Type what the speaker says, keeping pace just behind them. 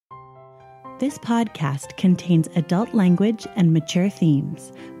This podcast contains adult language and mature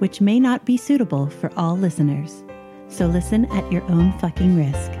themes, which may not be suitable for all listeners. So listen at your own fucking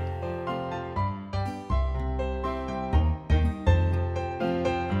risk.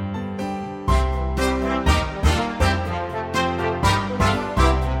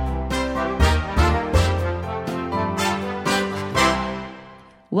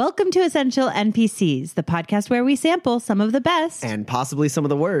 Welcome to Essential NPCs, the podcast where we sample some of the best and possibly some of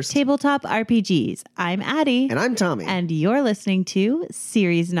the worst tabletop RPGs. I'm Addie. And I'm Tommy. And you're listening to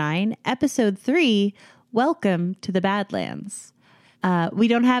Series 9, Episode 3, Welcome to the Badlands. We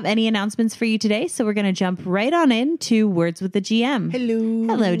don't have any announcements for you today, so we're going to jump right on into Words with the GM.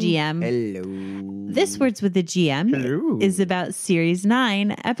 Hello. Hello, GM. Hello. This Words with the GM is about Series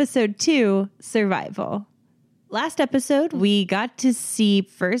 9, Episode 2, Survival. Last episode, we got to see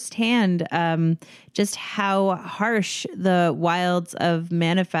firsthand just how harsh the wilds of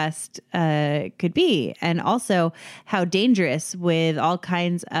Manifest could be, and also how dangerous, with all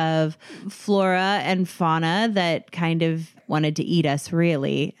kinds of flora and fauna that kind of wanted to eat us,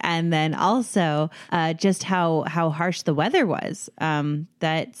 really. And then also just how harsh the weather was.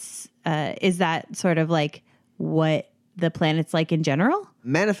 Is that sort of like what the planet's like in general?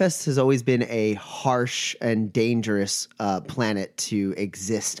 Manifest has always been a harsh and dangerous planet to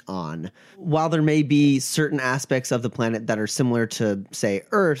exist on. While there may be certain aspects of the planet that are similar to, say,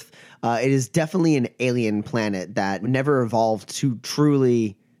 Earth, it is definitely an alien planet that never evolved to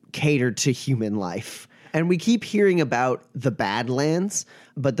truly cater to human life. And we keep hearing about the Badlands,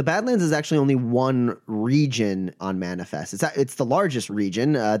 but the Badlands is actually only one region on Manifest. It's the largest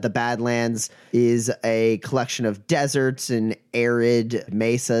region. The Badlands is a collection of deserts and arid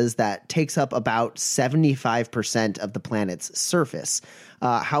mesas that takes up about 75% of the planet's surface.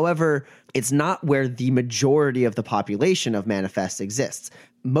 However, it's not where the majority of the population of Manifest exists.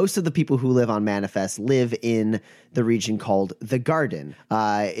 Most of the people who live on Manifest live in the region called the Garden.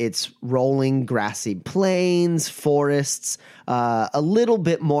 It's rolling grassy plains, forests, a little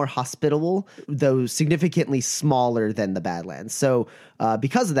bit more hospitable, though significantly smaller than the Badlands. So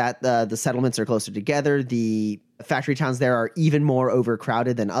because of that, the settlements are closer together. The factory towns there are even more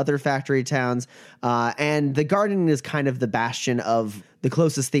overcrowded than other factory towns. And the Garden is kind of the bastion of the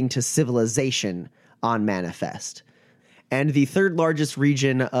closest thing to civilization on Manifest. And the third largest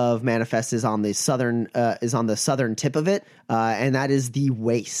region of Manifest is on the southern tip of it, and that is the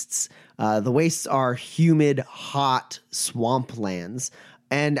Wastes. The Wastes are humid, hot swamplands.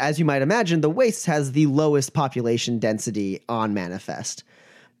 And as you might imagine, the Wastes has the lowest population density on Manifest.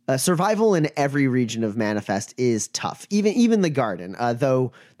 Survival in every region of Manifest is tough, even the Garden,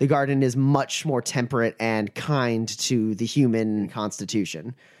 though the Garden is much more temperate and kind to the human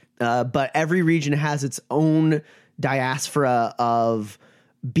constitution. But every region has its own diaspora of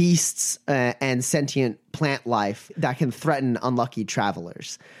beasts and sentient plant life that can threaten unlucky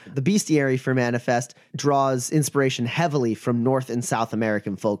travelers. The bestiary for Manifest draws inspiration heavily from North and South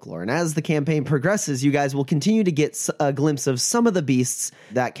American folklore. And as the campaign progresses, you guys will continue to get a glimpse of some of the beasts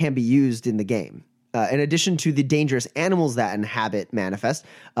that can be used in the game. In addition to the dangerous animals that inhabit Manifest,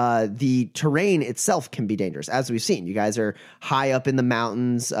 the terrain itself can be dangerous. As we've seen, you guys are high up in the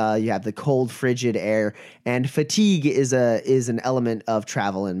mountains. You have the cold, frigid air, and fatigue is an element of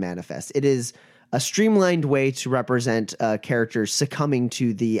travel in Manifest. It is a streamlined way to represent characters succumbing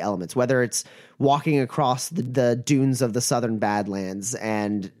to the elements, whether it's walking across the dunes of the southern Badlands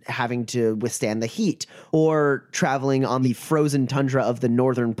and having to withstand the heat, or traveling on the frozen tundra of the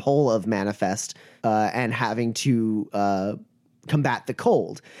northern pole of Manifest and having to combat the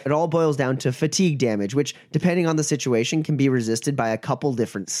cold. It all boils down to fatigue damage, which, depending on the situation, can be resisted by a couple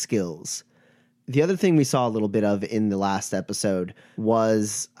different skills. The other thing we saw a little bit of in the last episode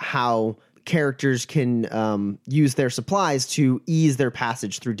was how characters can use their supplies to ease their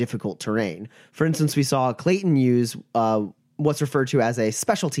passage through difficult terrain. For instance, we saw Clayton use what's referred to as a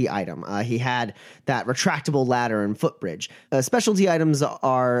specialty item. He had that retractable ladder and footbridge. Specialty items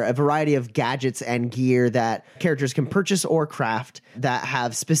are a variety of gadgets and gear that characters can purchase or craft that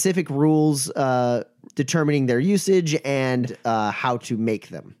have specific rules determining their usage and how to make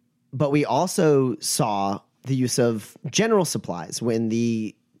them. But we also saw the use of general supplies when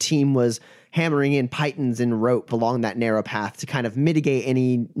the team was hammering in pythons and rope along that narrow path to kind of mitigate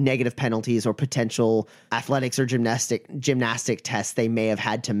any negative penalties or potential athletics or gymnastic tests they may have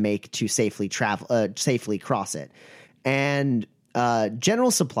had to make to safely cross it. And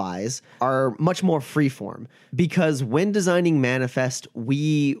General supplies are much more freeform because when designing Manifest,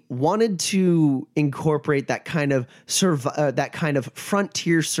 we wanted to incorporate that kind of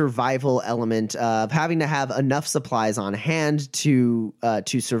frontier survival element of having to have enough supplies on hand to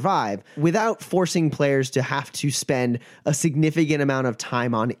survive without forcing players to have to spend a significant amount of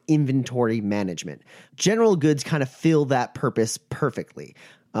time on inventory management. General goods kind of fill that purpose perfectly.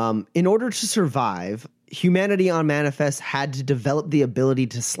 In order to survive, humanity on Manifest had to develop the ability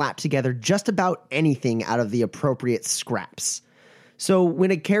to slap together just about anything out of the appropriate scraps. So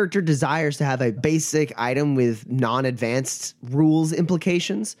when a character desires to have a basic item with non-advanced rules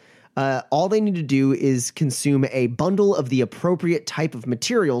implications, all they need to do is consume a bundle of the appropriate type of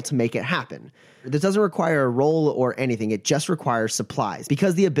material to make it happen. This doesn't require a roll or anything. It just requires supplies,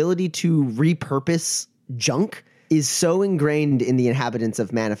 because the ability to repurpose junk is so ingrained in the inhabitants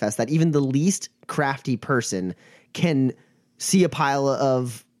of Manifest that even the least crafty person can see a pile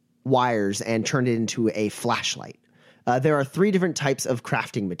of wires and turn it into a flashlight. There are 3 different types of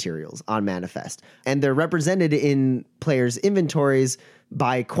crafting materials on Manifest, and they're represented in players' inventories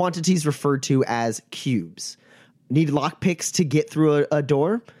by quantities referred to as cubes. Need lockpicks to get through a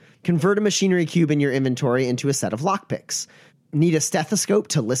door? Convert a machinery cube in your inventory into a set of lockpicks. Need a stethoscope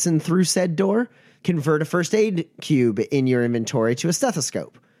to listen through said door? Convert a first aid cube in your inventory to a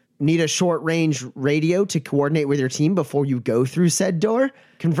stethoscope. Need a short-range radio to coordinate with your team before you go through said door?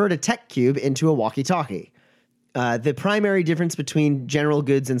 Convert a tech cube into a walkie-talkie. The primary difference between general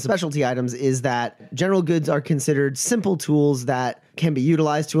goods and specialty items is that general goods are considered simple tools that can be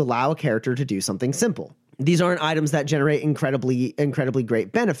utilized to allow a character to do something simple. These aren't items that generate incredibly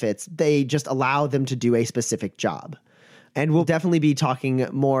great benefits. They just allow them to do a specific job. And we'll definitely be talking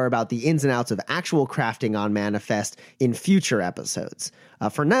more about the ins and outs of actual crafting on Manifest in future episodes.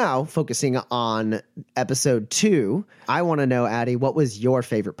 For now, focusing on episode 2, I want to know, Addie, what was your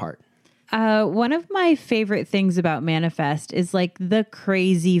favorite part? One of my favorite things about Manifest is like the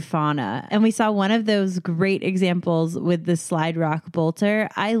crazy fauna. And we saw one of those great examples with the Slide Rock Bolter.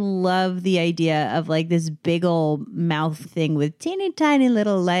 I love the idea of like this big old mouth thing with teeny tiny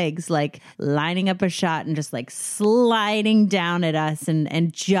little legs, like lining up a shot and just like sliding down at us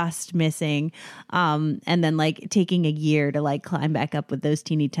and just missing. And then like taking a year to like climb back up with those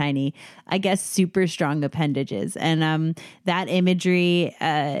teeny tiny, I guess, super strong appendages. And that imagery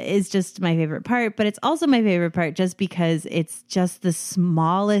is just my favorite part, but it's also my favorite part just because it's just the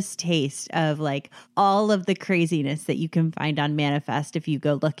smallest taste of like all of the craziness that you can find on Manifest if you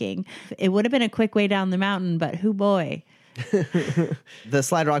go looking. It would have been a quick way down the mountain, but hoo boy. The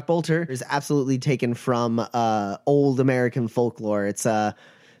Slide Rock Bolter is absolutely taken from old American folklore. It's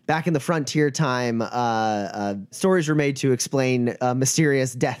back in the frontier time, stories were made to explain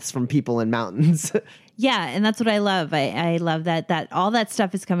mysterious deaths from people in mountains. Yeah, and that's what I love. I love that all that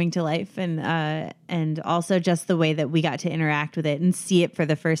stuff is coming to life, and also just the way that we got to interact with it and see it for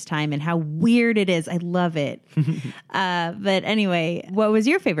the first time and how weird it is. I love it. But anyway, what was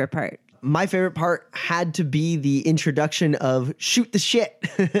your favorite part? My favorite part had to be the introduction of Shoot the Shit.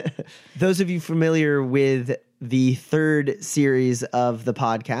 Those of you familiar with the 3rd series of the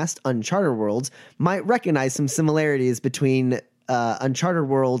podcast, Uncharted Worlds, might recognize some similarities between Uncharted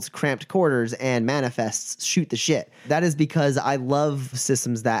Worlds' Cramped Quarters and Manifest's Shoot the Shit. That is because I love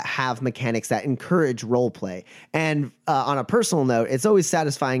systems that have mechanics that encourage roleplay. And on a personal note, it's always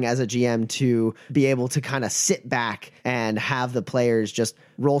satisfying as a GM to be able to kind of sit back and have the players just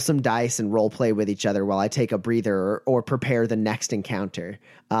roll some dice and roleplay with each other while I take a breather or prepare the next encounter.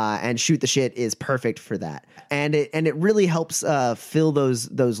 And Shoot the Shit is perfect for that. And it really helps fill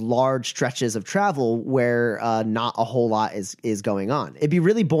those large stretches of travel where not a whole lot is going on. It'd be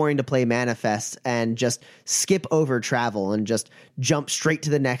really boring to play Manifest and just skip over travel and just jump straight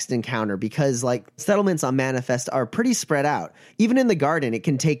to the next encounter, because like settlements on Manifest are pretty spread out. Even in the garden, it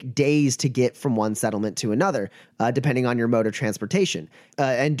can take days to get from one settlement to another, depending on your mode of transportation.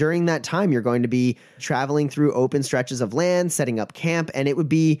 And during that time, you're going to be traveling through open stretches of land, setting up camp, and it would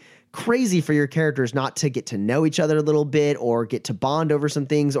be crazy for your characters not to get to know each other a little bit, or get to bond over some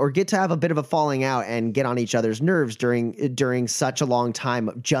things, or get to have a bit of a falling out and get on each other's nerves during such a long time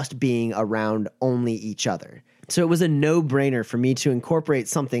of just being around only each other. So it was a no-brainer for me to incorporate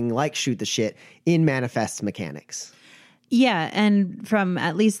something like Shoot the Shit in Manifest's mechanics. Yeah, and from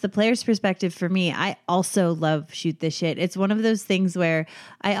at least the player's perspective for me, I also love Shoot the Shit. It's one of those things where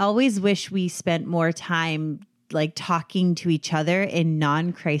I always wish we spent more time like talking to each other in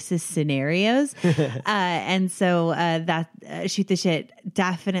non-crisis scenarios. And so that Shoot the Shit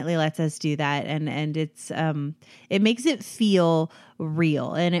definitely lets us do that. And it's it makes it feel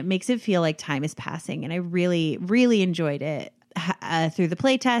real, and it makes it feel like time is passing. And I really, really enjoyed it. through the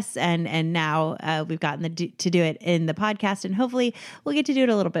play tests, and now we've gotten to do it in the podcast, and hopefully we'll get to do it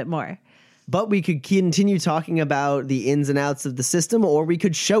a little bit more. But we could continue talking about the ins and outs of the system, or we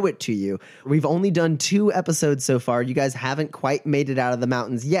could show it to you. We've only done 2 episodes so far. You guys haven't quite made it out of the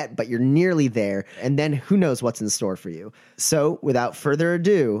mountains yet, but you're nearly there. And then who knows what's in store for you. So without further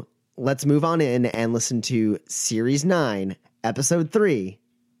ado, let's move on in and listen to Series 9, Episode 3,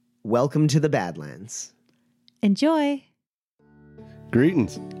 Welcome to the Badlands. Enjoy.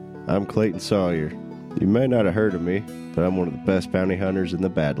 Greetings. I'm Clayton Sawyer. You may not have heard of me, but I'm one of the best bounty hunters in the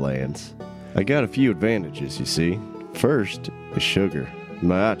Badlands. I got a few advantages, you see. First is Sugar,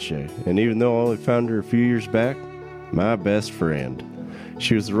 my Ache, and even though I only found her a few years back, my best friend.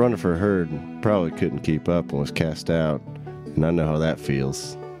 She was the runner for a herd and probably couldn't keep up and was cast out, and I know how that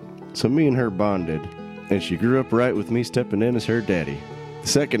feels. So me and her bonded, and she grew up right with me stepping in as her daddy. The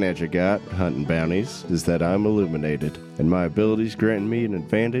second edge I got, hunting bounties, is that I'm illuminated, and my abilities grant me an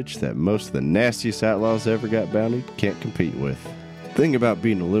advantage that most of the nastiest outlaws ever got bountied can't compete with. The thing about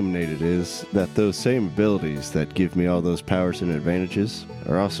being illuminated is that those same abilities that give me all those powers and advantages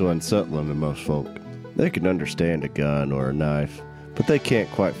are also unsettling to most folk. They can understand a gun or a knife, but they can't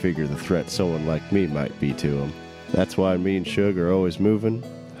quite figure the threat someone like me might be to them. That's why me and Suge are always moving,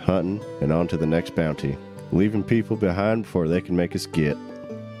 hunting, and on to the next bounty, leaving people behind before they can make us get.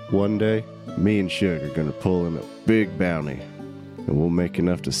 One day, me and Suge are going to pull in a big bounty, and we'll make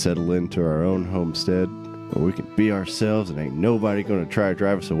enough to settle into our own homestead where we can be ourselves and ain't nobody going to try to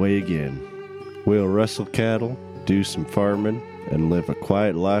drive us away again. We'll rustle cattle, do some farming, and live a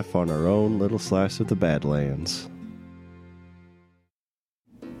quiet life on our own little slice of the Badlands.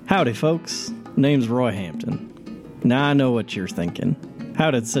 Howdy, folks. Name's Roy Hampton. Now I know what you're thinking.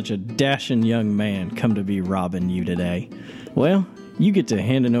 How did such a dashing young man come to be robbing you today? Well, you get to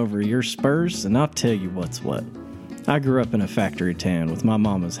handing over your spurs, and I'll tell you what's what. I grew up in a factory town with my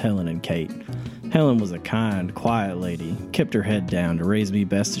mamas Helen and Kate. Helen was a kind, quiet lady, kept her head down to raise me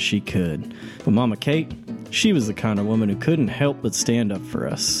best as she could. But Mama Kate, she was the kind of woman who couldn't help but stand up for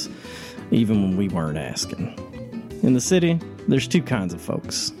us, even when we weren't asking. In the city, there's 2 kinds of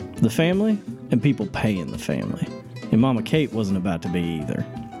folks, the family and people paying the family. And Mama Kate wasn't about to be either.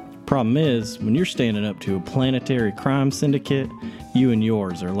 Problem is, when you're standing up to a planetary crime syndicate, you and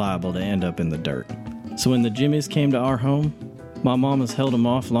yours are liable to end up in the dirt. So when the Jimmies came to our home, my mamas held them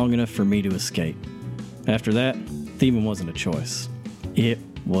off long enough for me to escape. After that, thieving wasn't a choice. It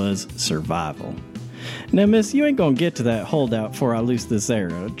was survival. Now, miss, you ain't gonna get to that holdout before I loose this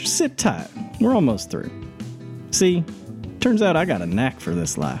arrow. Just sit tight. We're almost through. See, turns out I got a knack for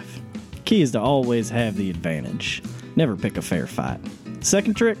this life. Key is to always have the advantage. Never pick a fair fight.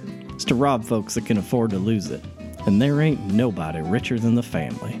 Second trick is to rob folks that can afford to lose it. And there ain't nobody richer than the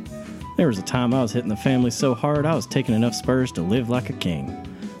family. There was a time I was hitting the family so hard I was taking enough spurs to live like a king.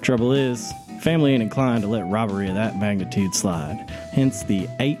 Trouble is, family ain't inclined to let robbery of that magnitude slide. Hence the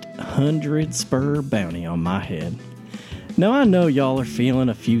 800 spur bounty on my head. Now I know y'all are feeling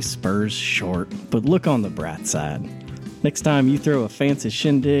a few spurs short, but look on the bright side. Next time you throw a fancy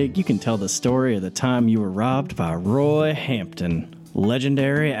shindig, you can tell the story of the time you were robbed by Roy Hampton,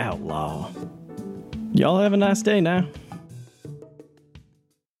 legendary outlaw. Y'all have a nice day now.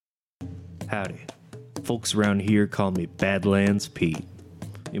 Howdy. Folks around here call me Badlands Pete.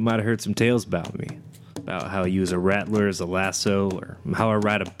 You might have heard some tales about me. About how I use a rattler as a lasso, or how I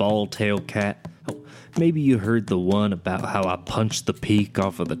ride a ball-tailed cat. Oh, maybe you heard the one about how I punched the peak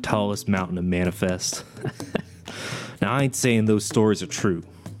off of the tallest mountain in Manifest. Now, I ain't saying those stories are true,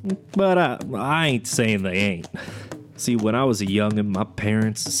 but I ain't saying they ain't. See, when I was a youngin', my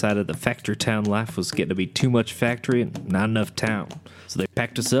parents decided the factory town life was getting to be too much factory and not enough town. So they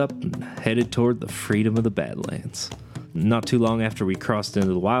packed us up and headed toward the freedom of the Badlands. Not too long after we crossed into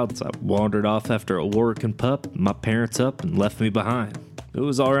the wilds, I wandered off after a working pup, my parents up, and left me behind. It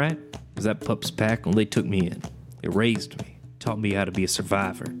was alright, because that pup's pack only took me in. It raised me, taught me how to be a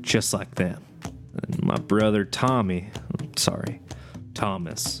survivor, just like them. And my brother Thomas,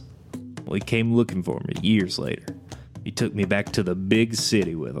 well, he came looking for me years later. He took me back to the big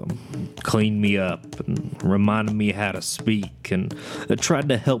city with him, cleaned me up, and reminded me how to speak, and tried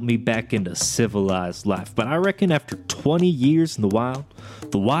to help me back into civilized life. But I reckon after 20 years in the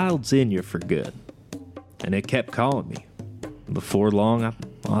wild's in you for good. And it kept calling me. Before long,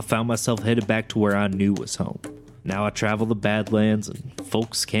 I found myself headed back to where I knew was home. Now I travel the Badlands, and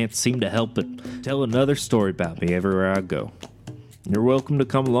folks can't seem to help but tell another story about me everywhere I go. You're welcome to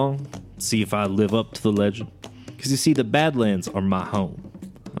come along, see if I live up to the legend. Because you see, the Badlands are my home.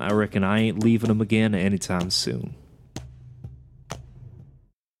 I reckon I ain't leaving them again anytime soon.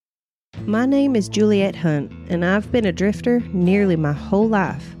 My name is Juliet Hunt, and I've been a drifter nearly my whole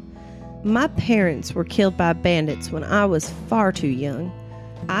life. My parents were killed by bandits when I was far too young.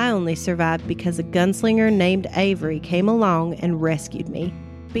 I only survived because a gunslinger named Avery came along and rescued me.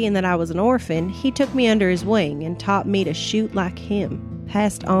 Being that I was an orphan, he took me under his wing and taught me to shoot like him,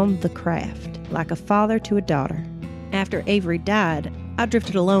 passed on the craft, like a father to a daughter. After Avery died, I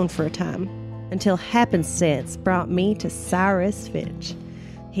drifted alone for a time, until happenstance brought me to Cyrus Finch.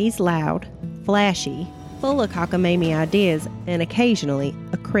 He's loud, flashy, full of cockamamie ideas, and occasionally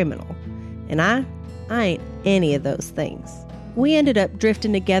a criminal. And I ain't any of those things. We ended up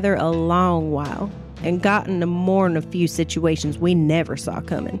drifting together a long while and got into more than a few situations we never saw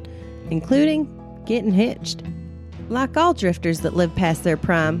coming, including getting hitched. Like all drifters that live past their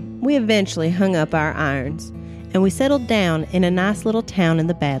prime, we eventually hung up our irons, and we settled down in a nice little town in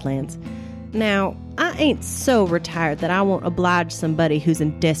the Badlands. Now, I ain't so retired that I won't oblige somebody who's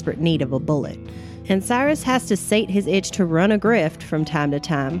in desperate need of a bullet. And Cyrus has to sate his itch to run a grift from time to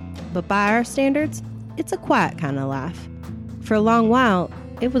time, but by our standards, it's a quiet kind of life. For a long while,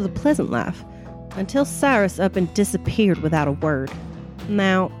 it was a pleasant life, until Cyrus up and disappeared without a word.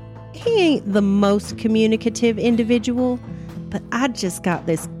 Now, he ain't the most communicative individual, but I just got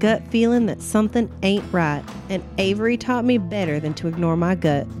this gut feeling that something ain't right, and Avery taught me better than to ignore my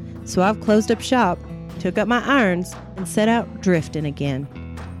gut. So I've closed up shop, took up my irons, and set out drifting again.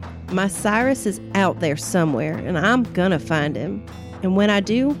 My Cyrus is out there somewhere, and I'm gonna find him. And when I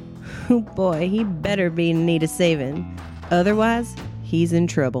do, oh boy, he better be in need of saving. Otherwise, he's in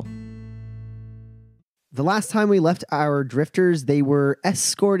trouble. The last time we left our drifters, they were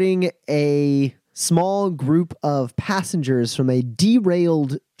escorting a small group of passengers from a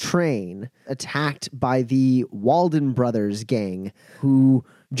derailed train attacked by the Walden Brothers gang, who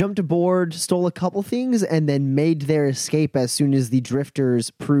jumped aboard, stole a couple things, and then made their escape as soon as the drifters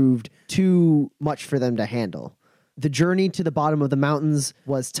proved too much for them to handle. The journey to the bottom of the mountains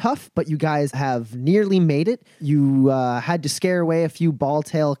was tough, but you guys have nearly made it. You had to scare away a few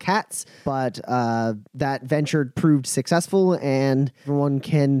ball-tail cats, but that venture proved successful, and everyone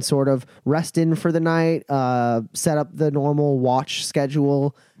can sort of rest in for the night, set up the normal watch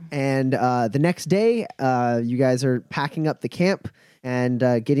schedule, and the next day, you guys are packing up the camp and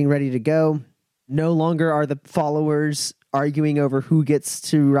getting ready to go. No longer are the followers arguing over who gets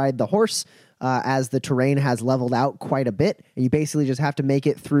to ride the horse, as the terrain has leveled out quite a bit. And you basically just have to make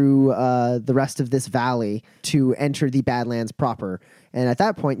it through the rest of this valley to enter the Badlands proper. And at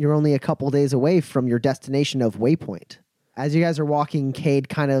that point, you're only a couple days away from your destination of Waypoint. As you guys are walking, Cade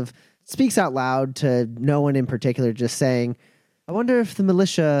kind of speaks out loud to no one in particular, just saying, I wonder if the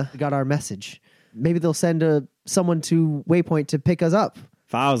militia got our message. Maybe they'll send someone to Waypoint to pick us up.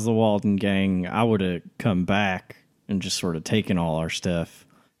 If I was the Walden gang, I would have come back and just sort of taken all our stuff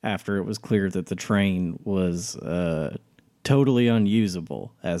after it was clear that the train was totally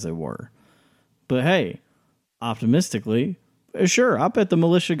unusable, as it were. But hey, optimistically, sure, I bet the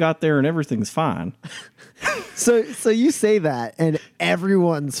militia got there and everything's fine. So you say that, and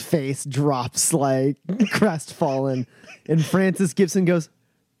everyone's face drops like crestfallen. And Francis Gibson goes,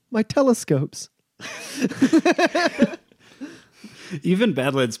 my telescopes. Even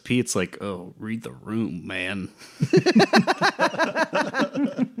Badlands Pete's like, oh, read the room, man.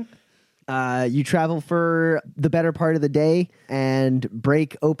 You travel for the better part of the day and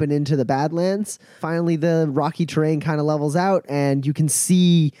break open into the Badlands. Finally, the rocky terrain kind of levels out, and you can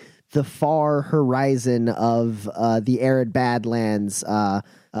see the far horizon of the arid Badlands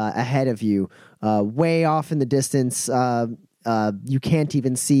ahead of you. Way off in the distance, you can't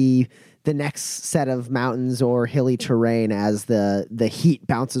even see the next set of mountains or hilly terrain as the heat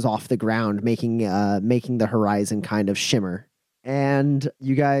bounces off the ground, making the horizon kind of shimmer. And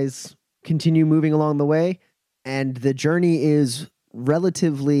you guys continue moving along the way, and the journey is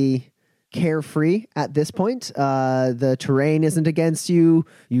relatively carefree at this point. The terrain isn't against you.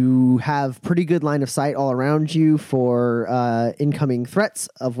 You have pretty good line of sight all around you for incoming threats,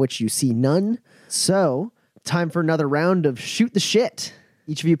 of which you see none. So, time for another round of Shoot the Shit.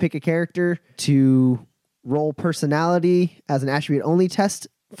 Each of you pick a character to roll personality as an attribute-only test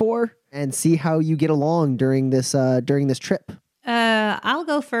for, and see how you get along during this trip. I'll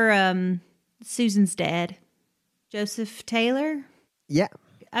go for Susan's dad, Joseph Taylor. Yeah.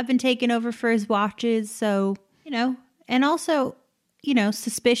 I've been taking over for his watches, so, and also,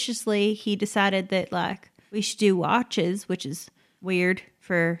 suspiciously, he decided that, we should do watches, which is weird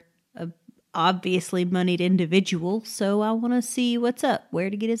for a obviously moneyed individual, so I want to see what's up, where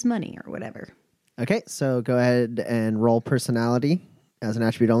to get his money or whatever. Okay, so go ahead and roll personality as an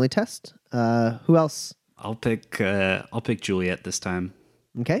attribute-only test. Who else? I'll pick Juliet this time.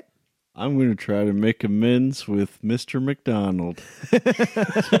 Okay. I'm going to try to make amends with Mr. McDonald.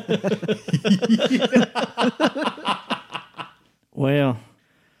 Well,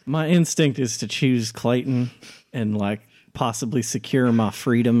 my instinct is to choose Clayton and like possibly secure my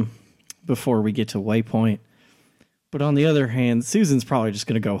freedom before we get to Waypoint. But on the other hand, Susan's probably just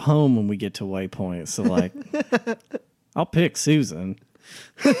going to go home when we get to Waypoint. So like, I'll pick Susan.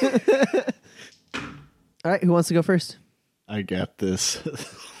 All right, who wants to go first? I got this.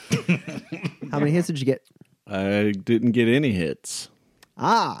 How many hits did you get? I didn't get any hits.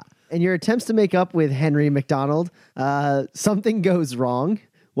 In your attempts to make up with Henry McDonald, something goes wrong.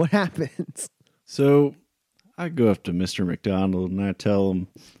 What happens? So I go up to Mr. McDonald and I tell him,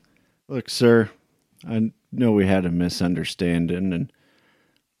 look, sir, I know we had a misunderstanding and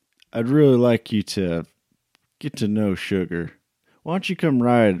I'd really like you to get to know Sugar. Why don't you come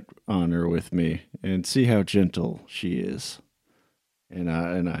ride on her with me and see how gentle she is? And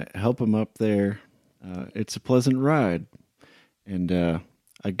I help him up there. It's a pleasant ride. And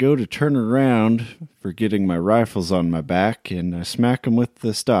I go to turn around, forgetting my rifles on my back, and I smack him with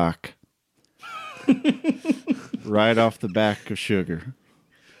the stock. Right off the back of Sugar.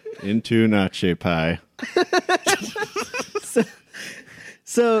 Into an ache pie.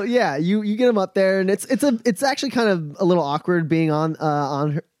 So yeah, you get him up there, and it's actually kind of a little awkward being on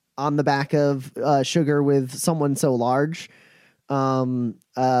the back of Sugar with someone so large.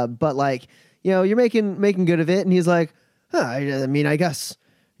 But like, you're making good of it, and he's like, I mean, I guess,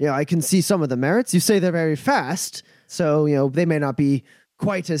 I can see some of the merits. You say they're very fast, so they may not be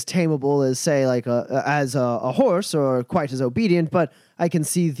quite as tameable as, say, like a horse, or quite as obedient, but I can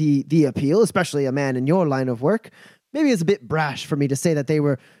see the appeal, especially a man in your line of work. Maybe it's a bit brash for me to say that they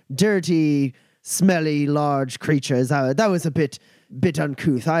were dirty, smelly, large creatures. That was a bit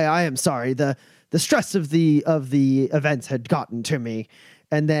uncouth. I am sorry. The stress of the events had gotten to me.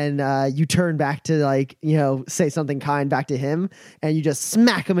 And then you turn back to say something kind back to him, and you just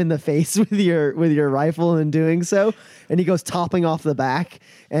smack him in the face with your rifle in doing so, and he goes toppling off the back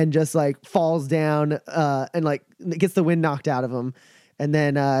and just falls down and gets the wind knocked out of him. And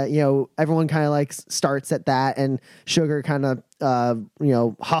then everyone kind of starts at that, and Sugar kind of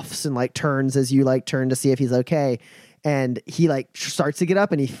huffs and turns as you turn to see if he's okay. And he starts to get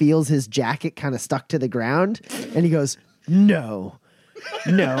up, and he feels his jacket kind of stuck to the ground, and he goes, no.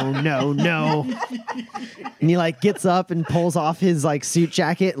 And he gets up and pulls off his suit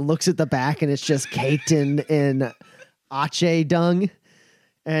jacket and looks at the back, and it's just caked in ache dung.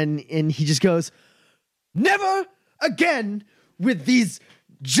 And he just goes, never again with these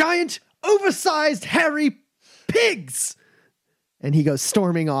giant, oversized, hairy pigs. And he goes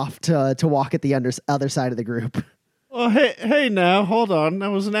storming off to walk at the other side of the group. Oh, hey now, hold on. That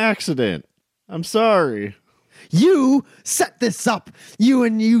was an accident. I'm sorry. You set this up.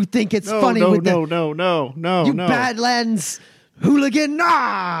 You think it's funny with No. You Badlands hooligan.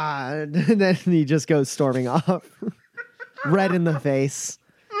 And then he just goes storming off. Red in the face.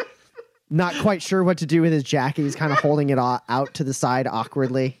 Not quite sure what to do with his jacket. He's kind of holding it out to the side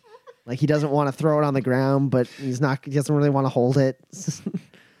awkwardly. He doesn't want to throw it on the ground, but he doesn't really want to hold it.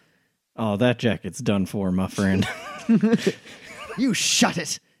 Oh, that jacket's done for, my friend. You shut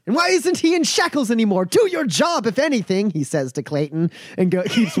it. And why isn't he in shackles anymore? Do your job, if anything, he says to Clayton, and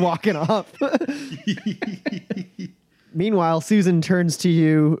keeps walking off. Meanwhile, Susan turns to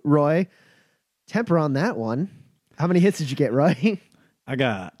you, Roy. Temper on that one. How many hits did you get, Roy? I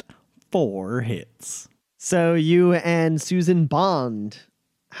got 4 hits. So you and Susan bond.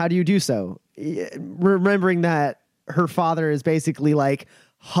 How do you do so? Remembering that her father is basically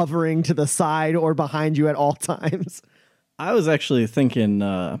hovering to the side or behind you at all times. I was actually thinking,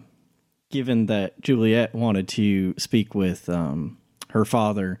 given that Juliet wanted to speak with her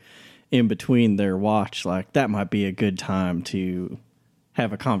father in between their watch, that might be a good time to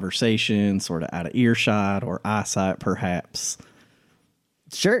have a conversation sort of out of earshot or eyesight, perhaps.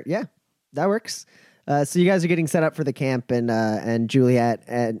 Sure, yeah, that works. So you guys are getting set up for the camp, and Juliet,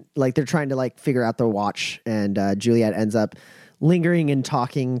 and they're trying to figure out their watch, and Juliet ends up lingering and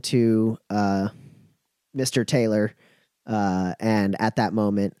talking to Mr. Taylor. And at that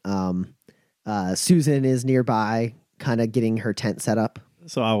moment, Susan is nearby, kind of getting her tent set up.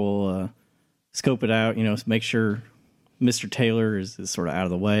 So I will scope it out, make sure Mr. Taylor is sort of out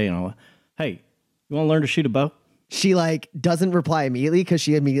of the way. And hey, you want to learn to shoot a bow? She doesn't reply immediately because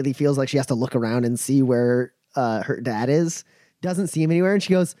she immediately feels like she has to look around and see where her dad is. Doesn't see him anywhere, and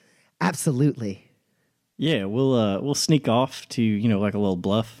she goes, "Absolutely." Yeah, we'll sneak off to a little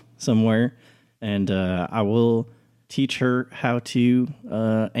bluff somewhere, and I will teach her how to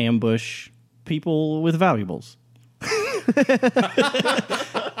ambush people with valuables.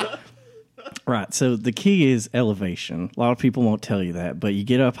 Right. So the key is elevation. A lot of people won't tell you that, but you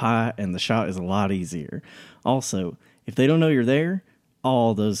get up high and the shot is a lot easier. Also, if they don't know you're there,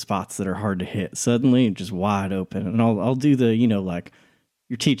 all those spots that are hard to hit suddenly just wide open. And I'll do the, like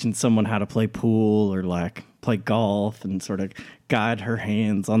you're teaching someone how to play pool or like play golf and sort of guide her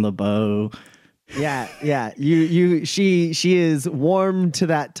hands on the bow. Yeah. She is warm to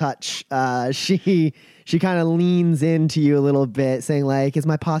that touch. She kind of leans into you a little bit, saying like, "Is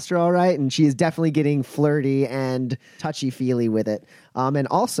my posture all right?" And she is definitely getting flirty and touchy-feely with it. And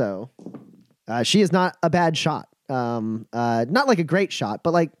also, she is not a bad shot. Not like a great shot,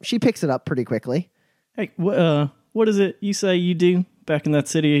 but like she picks it up pretty quickly. Hey, what is it you say you do back in that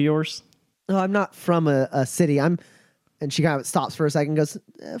city of yours? Oh, I'm not from a city. And she kind of stops for a second and goes,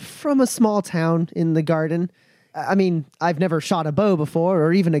 from a small town in the garden. I mean, I've never shot a bow before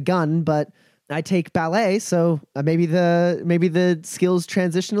or even a gun, but I take ballet, so maybe the skills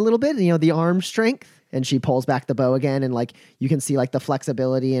transition a little bit, the arm strength. And she pulls back the bow again, and like you can see like the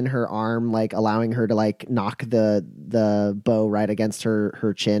flexibility in her arm, like allowing her to like knock the bow right against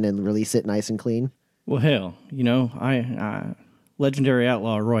her chin and release it nice and clean. Well, hell, I legendary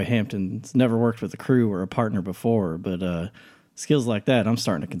outlaw Roy Hampton's never worked with a crew or a partner before, but skills like that, I'm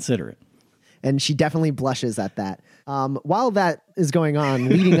starting to consider it. And she definitely blushes at that. While that is going on,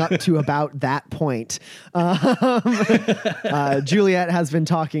 leading up to about that point, Juliet has been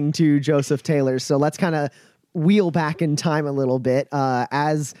talking to Joseph Taylor. So let's kind of wheel back in time a little bit.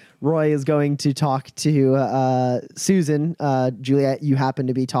 As Roy is going to talk to Susan, Juliet, you happen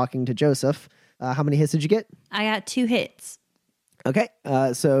to be talking to Joseph. How many hits did you get? I got 2 hits. Okay.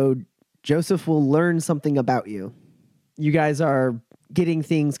 So Joseph will learn something about you. You guys are getting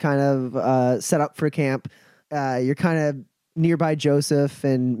things kind of set up for camp. You're kind of nearby Joseph,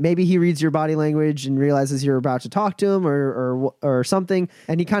 and maybe he reads your body language and realizes you're about to talk to him or something.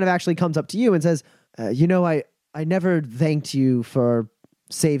 And he kind of actually comes up to you and says, I never thanked you for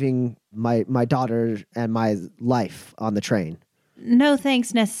saving my daughter and my life on the train. No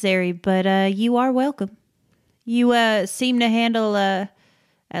thanks necessary, but you are welcome. You seem to handle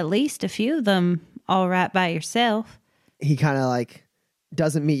at least a few of them all right by yourself. He kind of like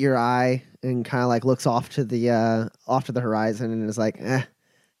doesn't meet your eye and kind of like looks off to the horizon and is like,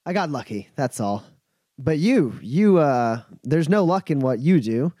 I got lucky. That's all. But you, there's no luck in what you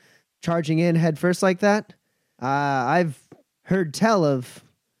do. Charging in head first like that. I've heard tell of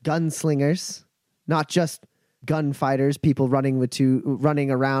gunslingers, not just gunfighters, people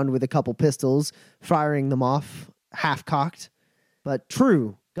running around with a couple pistols, firing them off half cocked, but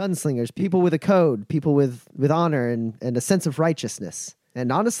true gunslingers, people with a code, people with honor and a sense of righteousness.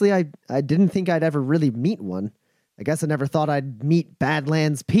 And honestly, I didn't think I'd ever really meet one. I guess I never thought I'd meet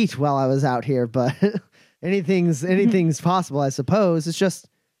Badlands Pete while I was out here, but anything's possible, I suppose. It's just,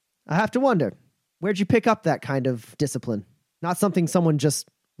 I have to wonder, where'd you pick up that kind of discipline? Not something someone just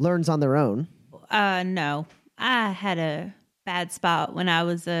learns on their own. No. I had a bad spot when I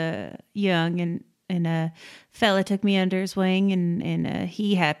was young, and a fella took me under his wing, and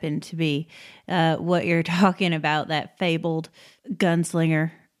he happened to be what you're talking about, that fabled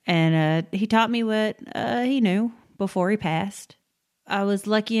gunslinger. And he taught me what he knew before he passed. I was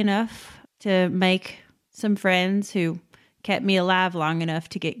lucky enough to make some friends who kept me alive long enough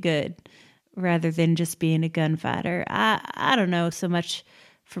to get good, rather than just being a gunfighter. I don't know so much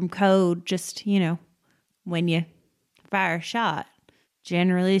from code, just, when you fire a shot,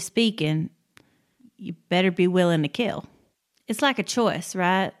 generally speaking, you better be willing to kill. It's like a choice,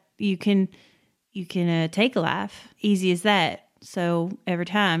 right? You can take a life, easy as that. So every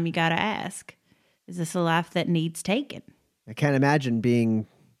time you got to ask, is this a life that needs taken? I can't imagine being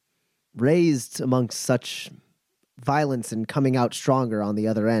raised amongst such violence and coming out stronger on the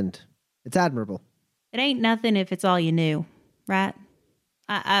other end. It's admirable. It ain't nothing if it's all you knew, right?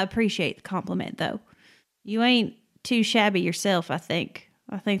 I appreciate the compliment, though. You ain't too shabby yourself, I think.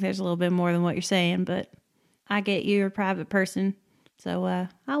 I think there's a little bit more than what you're saying, but I get you're a private person, so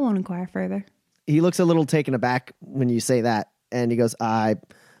I won't inquire further. He looks a little taken aback when you say that, and he goes, I'm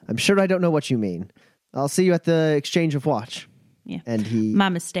sure I don't know what you mean. I'll see you at the exchange of watch. Yeah. And my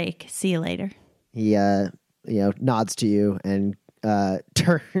mistake. See you later. He nods to you and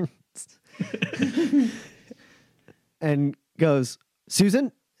turns and goes,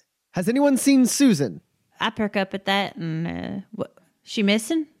 Susan? Has anyone seen Susan? I perk up at that, and what? She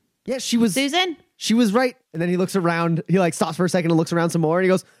missing? Yeah, she was. Susan? She was right. And then he looks around. He like stops for a second and looks around some more, and he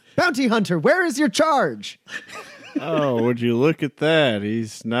goes, Bounty Hunter, where is your charge? Oh, would you look at that?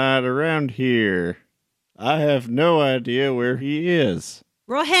 He's not around here. I have no idea where he is.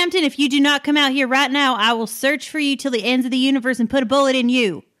 Roy Hampton, if you do not come out here right now, I will search for you till the ends of the universe and put a bullet in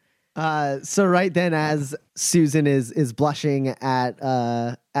you. So right then, as Susan is blushing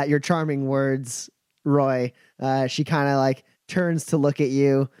at your charming words, Roy, she kind of like turns to look at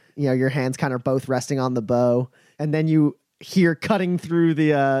you. You know, your hands kind of both resting on the bow, and then you hear cutting through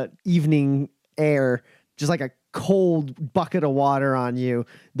the evening air, just like a cold bucket of water on you,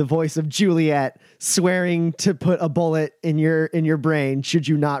 the voice of Juliet swearing to put a bullet in your brain should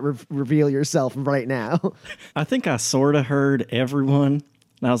you not reveal yourself right now. I think I sort of heard everyone.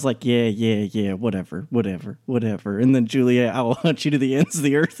 And I was like, yeah, whatever. And then Juliet, I will hunt you to the ends of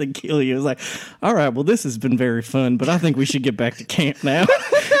the earth and kill you. I was like, all right, well, this has been very fun, but I think we should get back to camp now.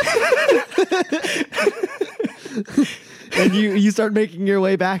 And you start making your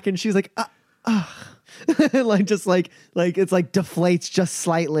way back, and she's like, like just like it's like deflates just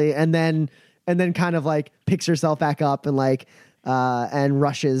slightly, and then kind of like picks herself back up and like and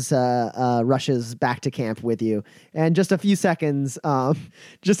rushes back to camp with you. And just a few seconds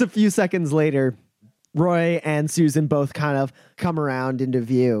later, Roy and Susan both kind of come around into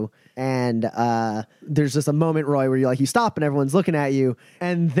view. And there's just a moment, Roy, where you stop and everyone's looking at you.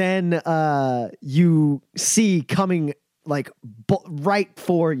 And then you see coming like right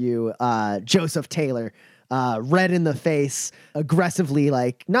for you, Joseph Taylor, red in the face, aggressively,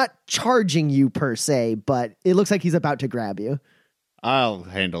 like not charging you per se, but it looks like he's about to grab you. I'll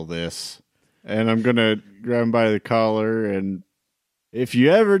handle this. And I'm going to grab him by the collar. And if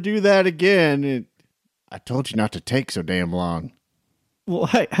you ever do that again, I told you not to take so damn long. Well,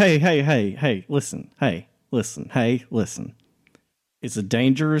 hey, listen. It's a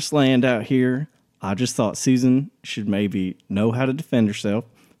dangerous land out here. I just thought Susan should maybe know how to defend herself.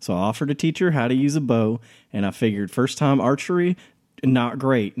 So I offered to teach her how to use a bow. And I figured first time archery, not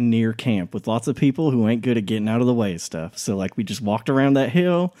great near camp with lots of people who ain't good at getting out of the way of stuff. So like we just walked around that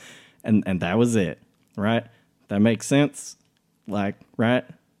hill and that was it. Right? That makes sense. Like, right?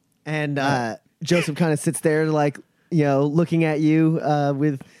 And Joseph kind of sits there like, you know, looking at you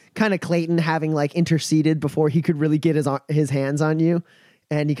with kind of Clayton having like interceded before he could really get his hands on you.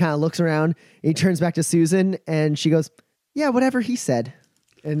 And he kind of looks around and he turns back to Susan and she goes, yeah, whatever he said.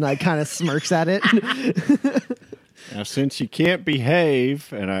 And like kind of smirks at it. Now, since you can't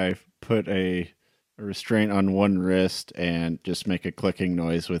behave, and I put a restraint on one wrist and just make a clicking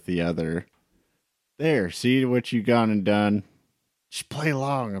noise with the other. There, see what you gone and done? Just play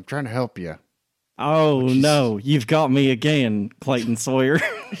along. I'm trying to help you. Oh, no. You've got me again, Clayton Sawyer.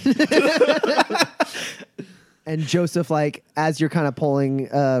 And Joseph, like, as you're kind of pulling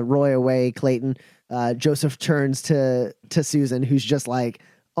Roy away, Clayton, Joseph turns to Susan, who's just like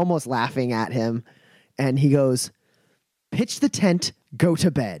almost laughing at him. And he goes, pitch the tent, go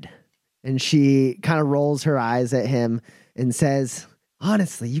to bed. And she kind of rolls her eyes at him and says,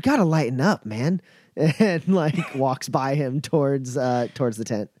 honestly, you got to lighten up, man. And like walks by him towards the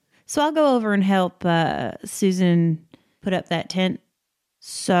tent. So I'll go over and help Susan put up that tent.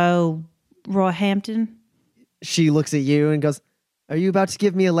 So, Roy Hampton. She looks at you and goes, are you about to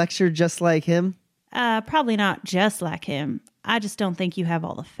give me a lecture just like him? Probably not just like him. I just don't think you have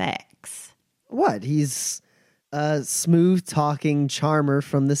all the facts. What? He's a smooth-talking charmer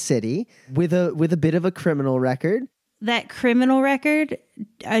from the city with a bit of a criminal record. That criminal record?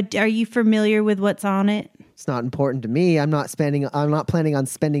 Are you familiar with what's on it? It's not important to me. I'm not planning on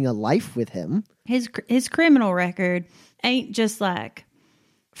spending a life with him. His criminal record ain't just like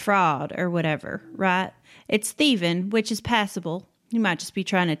fraud or whatever, right? It's thieving, which is passable. You might just be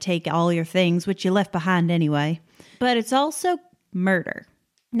trying to take all your things, which you left behind anyway. But it's also murder.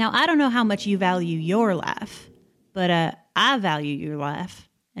 Now, I don't know how much you value your life, but I value your life,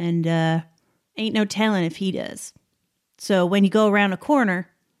 and ain't no telling if he does. So when you go around a corner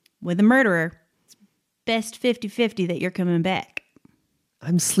with a murderer, it's best 50-50 that you're coming back.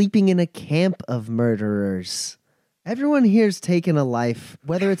 I'm sleeping in a camp of murderers. Everyone here's taken a life,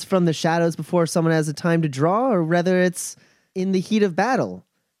 whether it's from the shadows before someone has the time to draw, or whether it's in the heat of battle.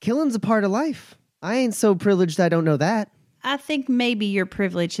 Killing's a part of life. I ain't so privileged I don't know that. I think maybe your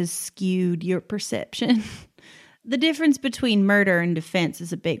privilege has skewed your perception. The difference between murder and defense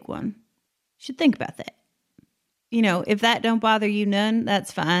is a big one. You should think about that. You know, if that don't bother you none,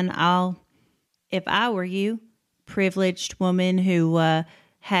 that's fine. If I were you, privileged woman who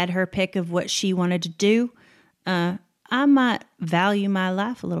had her pick of what she wanted to do, I might value my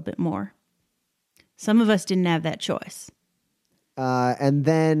life a little bit more. Some of us didn't have that choice. And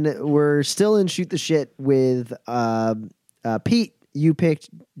then we're still in Shoot the Shit with Pete. You picked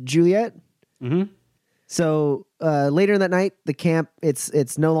Juliet. Mm-hmm. So later in that night, the camp,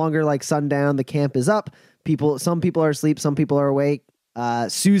 it's no longer like sundown. The camp is up. Some people are asleep. Some people are awake.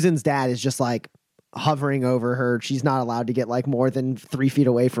 Susan's dad is just like hovering over her. She's not allowed to get like more than 3 feet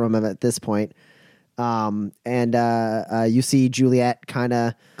away from him at this point. You see Juliet kind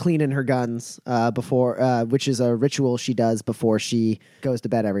of cleaning her guns before, which is a ritual she does before she goes to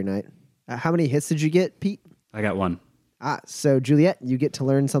bed every night. How many hits did you get, Pete? I got one. So Juliet, you get to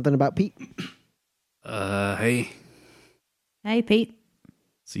learn something about Pete. Hey. Hey, Pete.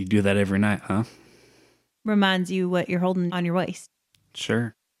 So you do that every night, huh? Reminds you what you're holding on your waist.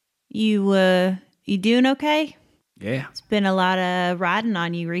 Sure. You doing okay? Yeah. It's been a lot of riding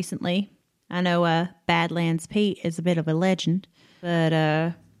on you recently. I know Badlands Pete is a bit of a legend, but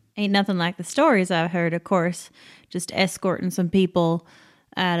ain't nothing like the stories I've heard, of course. Just escorting some people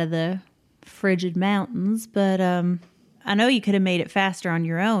out of the frigid mountains, but I know you could have made it faster on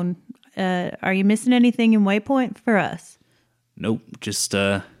your own. Are you missing anything in Waypoint for us? Nope. Just,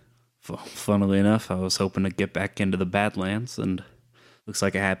 funnily enough, I was hoping to get back into the Badlands, and looks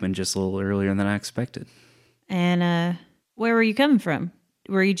like it happened just a little earlier than I expected. And where were you coming from?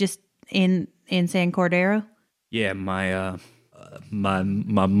 Were you just in San Cordero? Yeah, my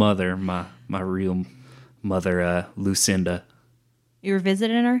mother, my real mother, Lucinda. You were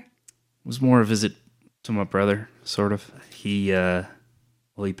visiting her? It was more a visit to my brother, sort of. He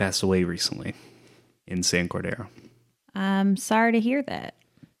passed away recently in San Cordero. I'm sorry to hear that.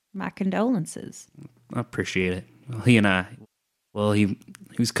 My condolences. I appreciate it. Well, he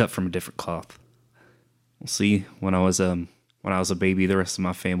was cut from a different cloth. We'll see. When I was a baby, the rest of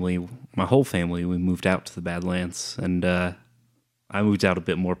my family, my whole family, we moved out to the Badlands, and I moved out a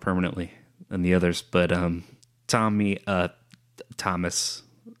bit more permanently than the others. But Thomas,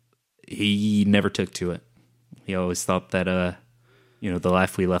 he never took to it. He always thought that the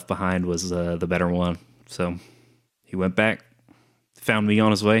life we left behind was the better one. So he went back, found me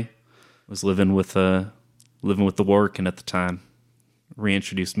on his way. Was living with the Workin at the time.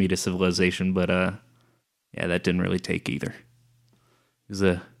 Reintroduced me to civilization, but that didn't really take either. He was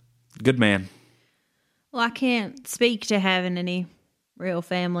a good man. Well, I can't speak to having any real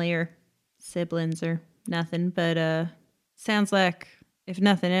family or siblings or nothing, but sounds like, if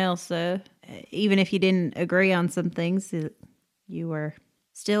nothing else, even if you didn't agree on some things, you were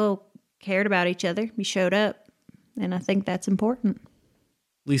still cared about each other. You showed up, and I think that's important.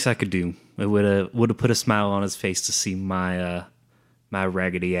 Least I could do. It would have put a smile on his face to see my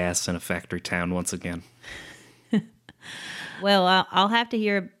raggedy ass in a factory town once again. Well, I'll have to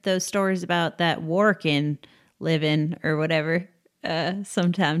hear those stories about that Workin living or whatever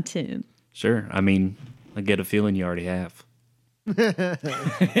sometime soon. Sure. I mean, I get a feeling you already have. Well,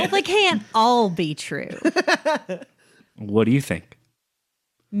 they can't all be true. What do you think?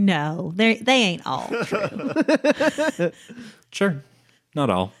 No, they ain't all true. Sure. Not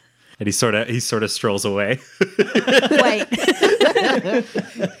all. And he sort of strolls away. Wait.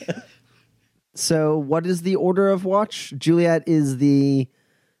 So what is the order of watch? Juliet is the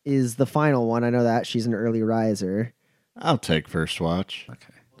final one. I know that. She's an early riser. I'll take first watch.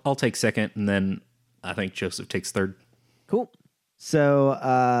 Okay. I'll take second, and then I think Joseph takes third. Cool.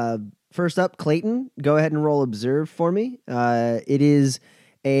 So first up, Clayton, go ahead and roll observe for me. It is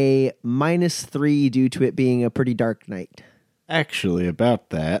a -3 due to it being a pretty dark night. Actually, about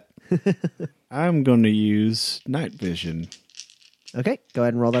that, I'm going to use night vision. Okay, go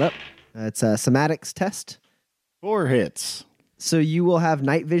ahead and roll that up. It's a somatics test. 4 hits. So you will have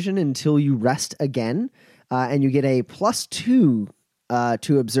night vision until you rest again, and you get a +2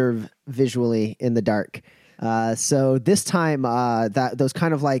 to observe visually in the dark. So this time, that those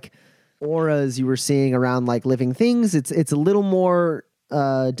kind of like auras you were seeing around like living things, it's a little more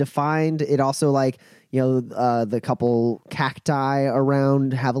defined. It also like, the couple cacti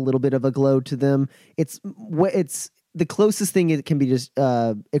around have a little bit of a glow to them. It's the closest thing it can be just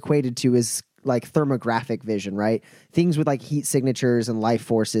equated to is like thermographic vision, right? Things with like heat signatures and life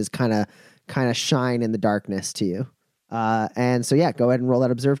forces kind of shine in the darkness to you. And so yeah, go ahead and roll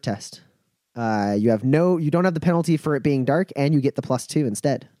that observe test. You don't have the penalty for it being dark, and you get the +2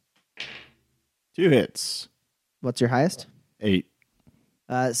 instead. 2 hits. What's your highest? 8.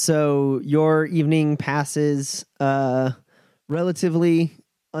 So your evening passes relatively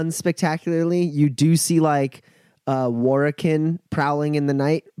unspectacularly. You do see like Warrican prowling in the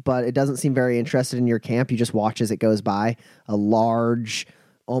night, but it doesn't seem very interested in your camp. You just watch as it goes by. A large,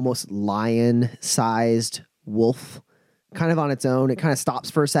 almost lion-sized wolf, kind of on its own. It kind of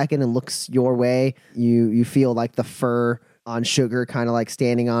stops for a second and looks your way. You feel like the fur on Sugar kind of like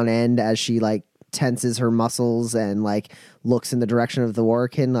standing on end as she like tenses her muscles and like looks in the direction of the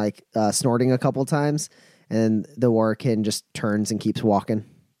Warrican, like snorting a couple times, and the Warrican just turns and keeps walking.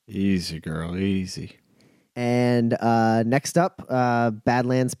 Easy, girl, easy. And next up,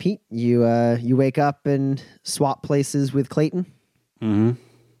 Badlands Pete. You wake up and swap places with Clayton.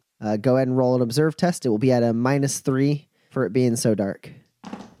 Mm-hmm. Go ahead and roll an observe test. It will be at a -3 for it being so dark.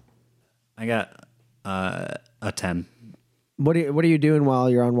 I got a 10. What are you doing while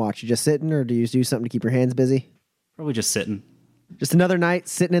you're on watch? You just sitting, or do you do something to keep your hands busy? Probably just sitting. Just another night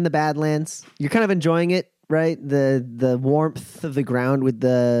sitting in the Badlands. You're kind of enjoying it, right? The warmth of the ground with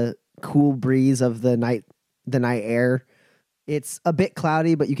the cool breeze of the night air. It's a bit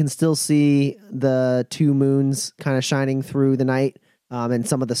cloudy, but you can still see the 2 moons kind of shining through the night, and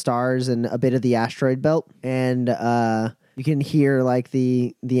some of the stars and a bit of the asteroid belt. And you can hear like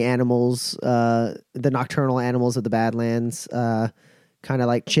the animals, the nocturnal animals of the Badlands, kind of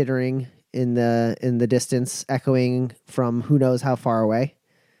like chittering in the distance, echoing from who knows how far away.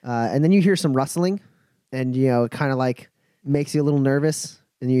 And then you hear some rustling, and it kind of like makes you a little nervous.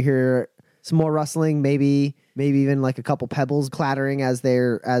 And you hear some more rustling, maybe even like a couple pebbles clattering as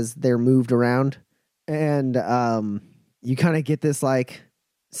they're moved around. And you kind of get this like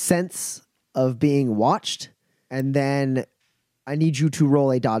sense of being watched. And then I need you to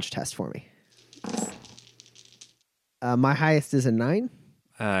roll a dodge test for me. My highest is a 9.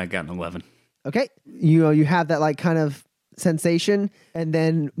 I got an 11. Okay. You have that like kind of sensation, and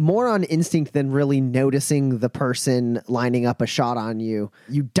then more on instinct than really noticing the person lining up a shot on you.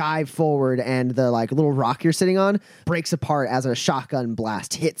 You dive forward, and the like little rock you're sitting on breaks apart as a shotgun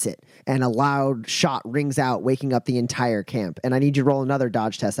blast hits it, and a loud shot rings out, waking up the entire camp. And I need you to roll another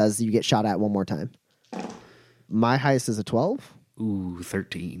dodge test as you get shot at one more time. My highest is a 12. Ooh,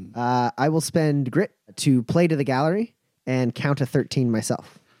 13. I will spend grit to play to the gallery and count to 13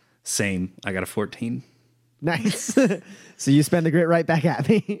 myself. Same. I got a 14. Nice. So you spend the grit right back at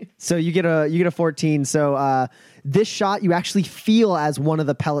me. So you get a 14. So this shot you actually feel as one of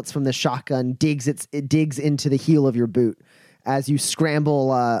the pellets from the shotgun digs into the heel of your boot as you scramble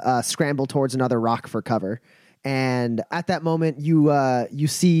towards another rock for cover. And at that moment you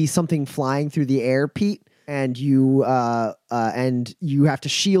see something flying through the air, Pete, and you have to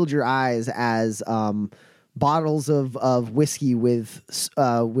shield your eyes as bottles of whiskey with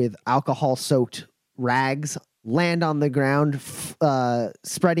alcohol soaked rags land on the ground,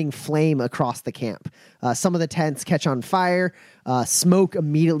 spreading flame across the camp. Some of the tents catch on fire. Smoke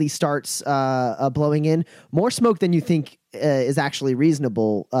immediately starts blowing in. More smoke than you think is actually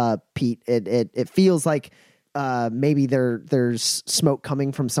reasonable, Pete. It feels like maybe there's smoke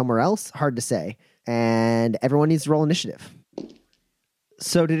coming from somewhere else. Hard to say. And everyone needs to roll initiative.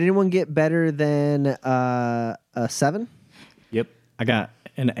 So did anyone get better than a 7? Yep. I got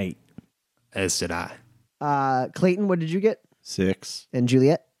an 8. As did I. Clayton, what did you get? 6. And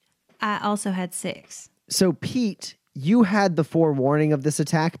Juliet? I also had 6. So Pete, you had the forewarning of this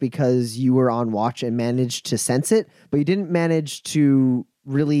attack because you were on watch and managed to sense it, but you didn't manage to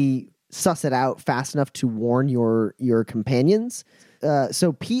really suss it out fast enough to warn your companions.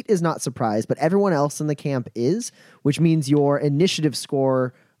 So Pete is not surprised, but everyone else in the camp is, which means your initiative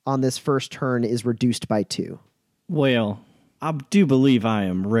score on this first turn is reduced by 2. Well, I do believe I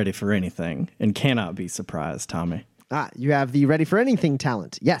am ready for anything and cannot be surprised, Tommy. You have the ready for anything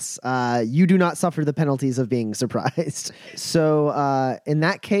talent. Yes, you do not suffer the penalties of being surprised. So in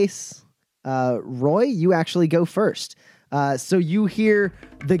that case, Roy, you actually go first. So you hear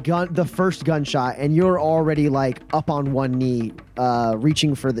the first gunshot, and you're already like up on one knee,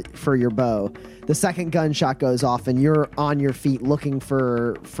 reaching for your bow. The second gunshot goes off, and you're on your feet looking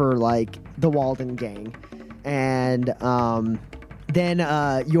for like the Walden gang, and then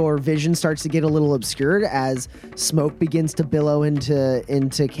your vision starts to get a little obscured as smoke begins to billow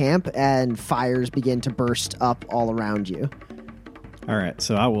into camp, and fires begin to burst up all around you. All right,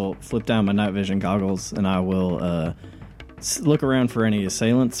 so I will flip down my night vision goggles, and I will look around for any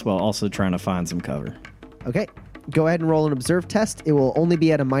assailants while also trying to find some cover. Okay. Go ahead and roll an observe test. It will only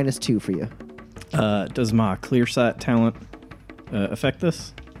be at a -2 for you. Does my clear sight talent affect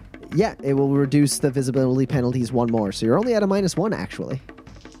this? Yeah, it will reduce the visibility penalties 1 more. So you're only at a -1, actually.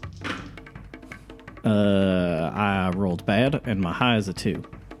 I rolled bad, and my high is a 2.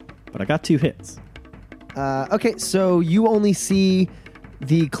 But I got 2 hits. Okay, so you only see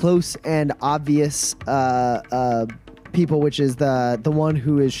the close and obvious people, which is the one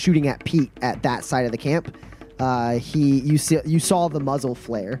who is shooting at Pete at that side of the camp. You saw the muzzle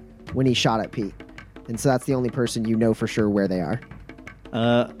flare when he shot at Pete, and so that's the only person you know for sure where they are.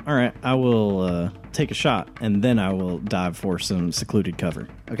 All right, I will take a shot, and then I will dive for some secluded cover.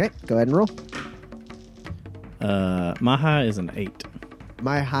 Okay, go ahead and roll. My high is an 8.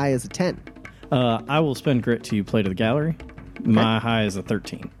 My high is a 10. I will spend grit to play to the gallery. My high is a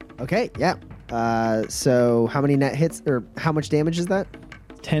 13. Okay, yeah. So how many net hits, or how much damage is that?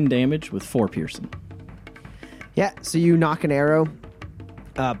 10 damage with 4 piercing. Yeah, so you knock an arrow,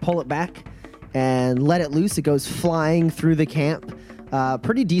 pull it back, and let it loose. It goes flying through the camp.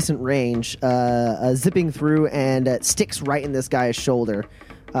 Pretty decent range, zipping through, and it sticks right in this guy's shoulder.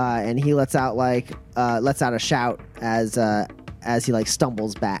 And he lets out a shout as he like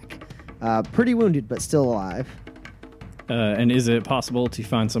stumbles back. Pretty wounded, but still alive. And is it possible to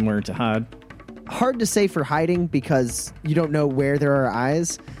find somewhere to hide? Hard to say for hiding because you don't know where there are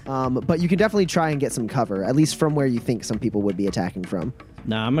eyes, but you can definitely try and get some cover, at least from where you think some people would be attacking from.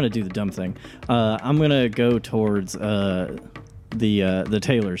 Nah, I'm gonna do the dumb thing. I'm gonna go towards the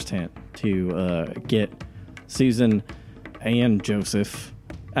tailor's tent to get Susan and Joseph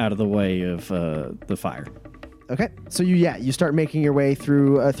out of the way of the fire. Okay, so you start making your way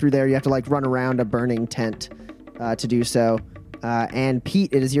through there. You have to like run around a burning tent to do so. And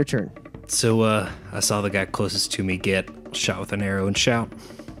Pete, it is your turn. So I saw the guy closest to me get shot with an arrow and shout.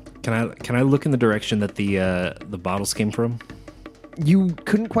 Can I look in the direction that the bottles came from? You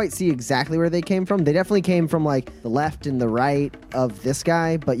couldn't quite see exactly where they came from. They definitely came from like the left and the right of this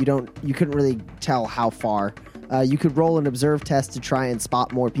guy, but you couldn't really tell how far. You could roll an observe test to try and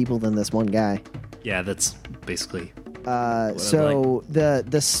spot more people than this one guy. Yeah, that's basically. So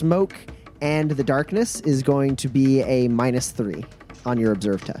the smoke and the darkness is going to be a -3 on your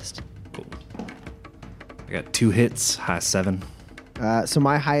observe test. Cool. I got 2 hits, high 7. So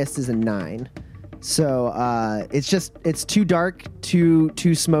my highest is a 9. So it's too dark,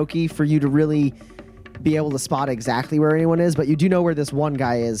 too smoky for you to really be able to spot exactly where anyone is, but you do know where this one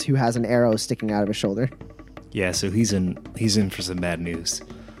guy is who has an arrow sticking out of his shoulder. Yeah, so he's in for some bad news.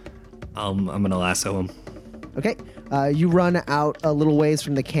 I'm gonna lasso him. Okay. You run out a little ways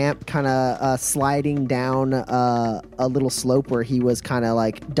from the camp, kind of sliding down a little slope where he was kind of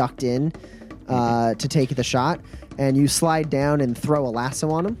like ducked in to take the shot, and you slide down and throw a lasso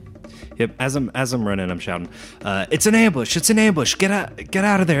on him. Yep. As I'm running, I'm shouting, "It's an ambush! It's an ambush! Get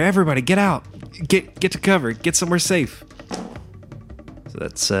out of there! Everybody, get out! Get to cover! Get somewhere safe!" So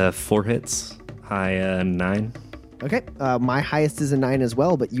that's 4 hits, high 9. Okay. My highest is a 9 as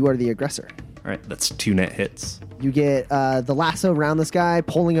well, but you are the aggressor. All right, that's 2 net hits. You get the lasso around this guy,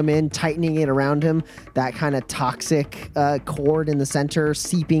 pulling him in, tightening it around him. That kind of toxic cord in the center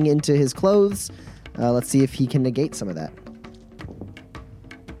seeping into his clothes. Let's see if he can negate some of that.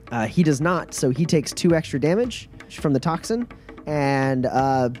 He does not, so he takes 2 extra damage from the toxin and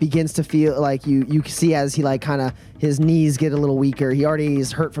begins to feel like you see as he like kind of his knees get a little weaker. He already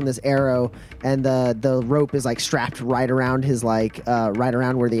is hurt from this arrow, and the rope is like strapped right around his like right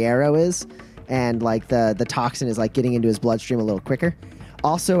around where the arrow is, and like the toxin is like getting into his bloodstream a little quicker.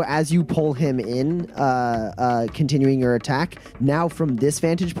 Also, as you pull him in, continuing your attack, now from this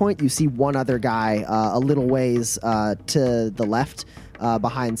vantage point, you see one other guy a little ways to the left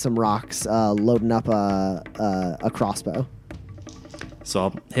behind some rocks loading up a crossbow. So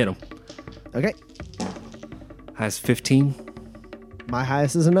I'll hit him. Okay. Highest 15. My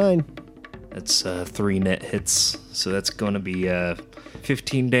highest is a 9. That's 3 net hits. So that's going to be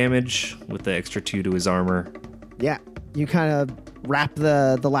 15 damage with the extra 2 to his armor. Yeah. You kind of wrap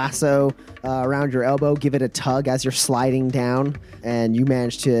the lasso around your elbow, give it a tug as you're sliding down, and you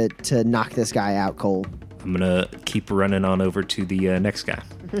manage to knock this guy out cold. I'm going to keep running on over to the next guy.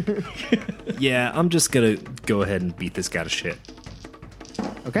 Yeah, I'm just going to go ahead and beat this guy to shit.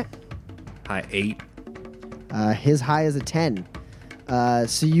 Okay. High 8. His high is a 10.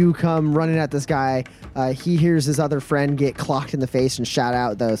 So you come running at this guy. He hears his other friend get clocked in the face and shout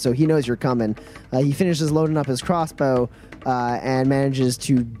out, though, so he knows you're coming. He finishes loading up his crossbow and manages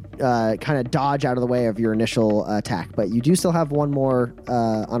to kind of dodge out of the way of your initial attack. But you do still have one more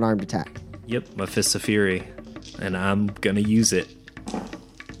unarmed attack. Yep, my Fist of Fury. And I'm going to use it.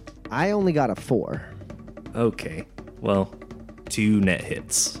 I only got a 4. Okay. Well, 2 net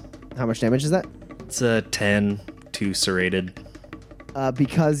hits. How much damage is that? It's a 10, 2 serrated.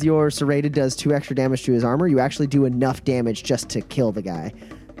 Because your serrated does 2 extra damage to his armor, you actually do enough damage just to kill the guy.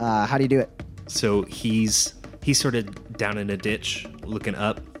 How do you do it? So he's sort of down in a ditch, looking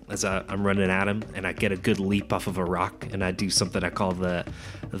up as I'm running at him, and I get a good leap off of a rock, and I do something I call the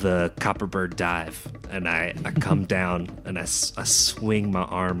copperbird dive, and I come down, and I swing my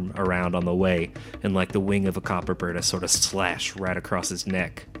arm around on the way, and like the wing of a copperbird, I sort of slash right across his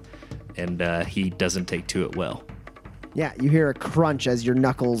neck, and he doesn't take to it well. Yeah, you hear a crunch as your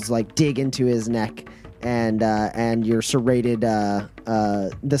knuckles like dig into his neck, and your serrated,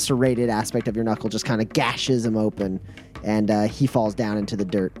 the serrated aspect of your knuckle just kind of gashes him open, and he falls down into the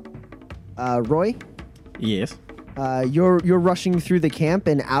dirt. Roy? Yes. You're rushing through the camp,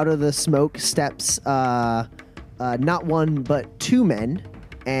 and out of the smoke steps not one but two men,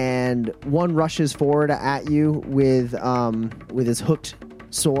 and one rushes forward at you with his hooked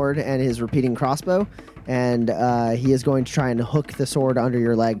sword and his repeating crossbow, and he is going to try and hook the sword under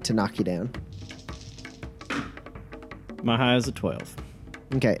your leg to knock you down. My high is a 12.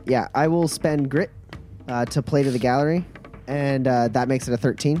 Okay, yeah, I will spend grit to play to the gallery, and that makes it a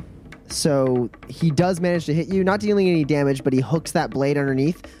 13. So he does manage to hit you, not dealing any damage, but he hooks that blade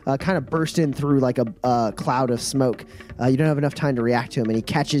underneath, kind of burst in through like a cloud of smoke. You don't have enough time to react to him, and he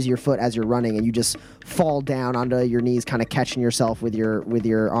catches your foot as you're running, and you just fall down onto your knees, kind of catching yourself with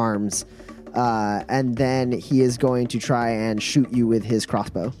your arms. And then he is going to try and shoot you with his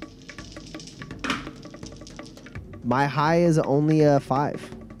crossbow. My high is only a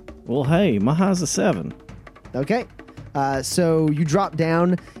 5. Well, hey, my high is a 7. Okay. So you drop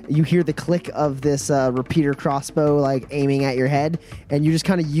down, you hear the click of this repeater crossbow like aiming at your head, and you just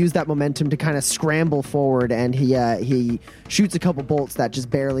kind of use that momentum to kind of scramble forward, and he shoots a couple bolts that just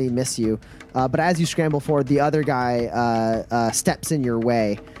barely miss you. But as you scramble forward, the other guy steps in your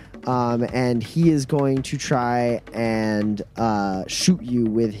way, and he is going to try and shoot you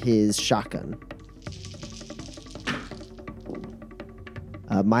with his shotgun.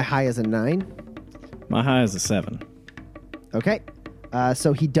 My high is a 9. My high is a 7. Okay.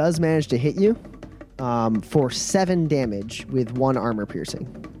 So he does manage to hit you for 7 damage with 1 armor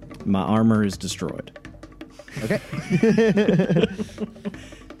piercing. My armor is destroyed. Okay.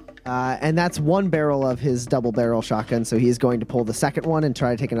 And that's 1 barrel of his double barrel shotgun, so he's going to pull the second one and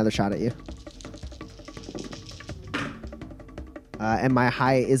try to take another shot at you. And my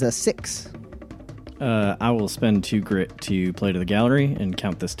high is a 6. I will spend 2 grit to play to the gallery and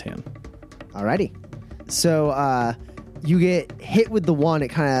count this 10. Alrighty. So you get hit with the one. It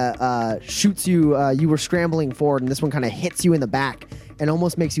kind of shoots you. You were scrambling forward, and this one kind of hits you in the back and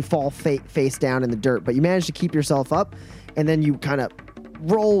almost makes you fall face down in the dirt. But you manage to keep yourself up, and then you kind of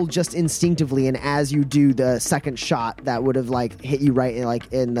roll just instinctively. And as you do, the second shot that would have like hit you right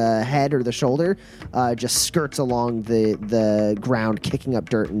in the head or the shoulder just skirts along the ground, kicking up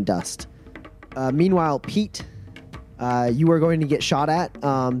dirt and dust. Meanwhile, Pete, you are going to get shot at.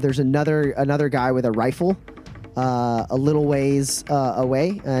 There's another guy with a rifle a little ways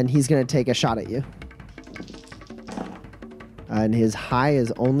away, and he's going to take a shot at you. And his high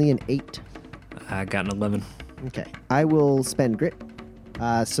is only an 8. I got an 11. Okay. I will spend grit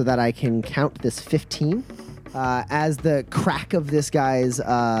so that I can count this 15. As the crack of this guy's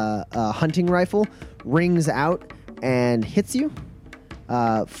hunting rifle rings out and hits you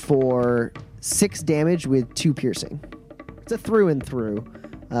for 6 damage with 2 piercing. It's a through and through.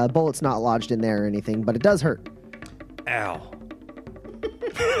 Bullet's not lodged in there or anything, but it does hurt. Ow.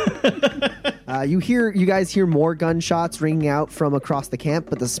 You guys hear more gunshots ringing out from across the camp,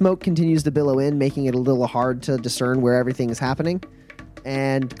 but the smoke continues to billow in, making it a little hard to discern where everything is happening.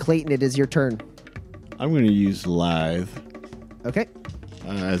 And Clayton, it is your turn. I'm going to use Lithe Okay.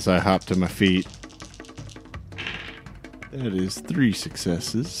 as I hop to my feet. That is 3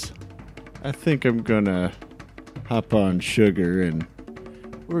 successes. I think I'm going to hop on Sugar, and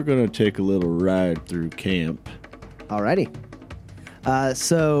we're going to take a little ride through camp. Alrighty.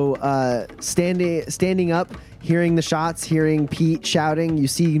 So standing up, hearing the shots, hearing Pete shouting, you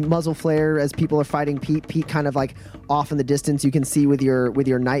see muzzle flare as people are fighting Pete. Pete kind of like off in the distance. You can see with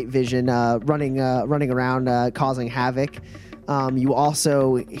your night vision running around, causing havoc. You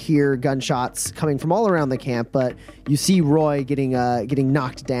also hear gunshots coming from all around the camp, but you see Roy getting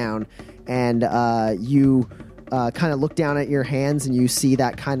knocked down, and you kind of look down at your hands, and you see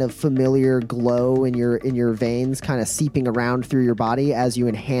that kind of familiar glow in your veins, kind of seeping around through your body as you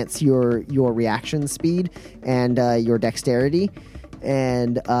enhance your reaction speed and your dexterity,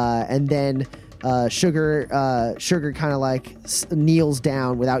 and then Sugar kind of like kneels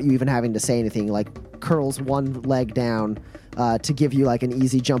down without you even having to say anything, like curls one leg down to give you like an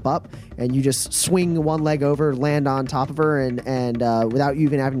easy jump up, and you just swing one leg over, land on top of her, and without you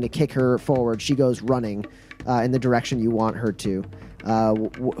even having to kick her forward, she goes running in the direction you want her to.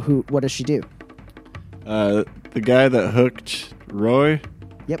 What does she do? The guy that hooked Roy?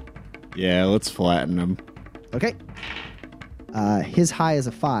 Yep. Yeah, let's flatten him. Okay. His high is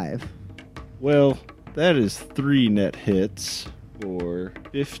a 5. Well, that is 3 net hits for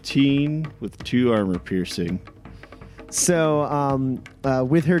 15 with 2 armor piercing. So,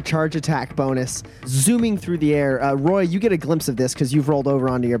 with her charge attack bonus, zooming through the air, Roy, you get a glimpse of this because you've rolled over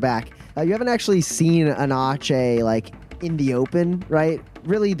onto your back. You haven't actually seen an Ache, like, in the open, right?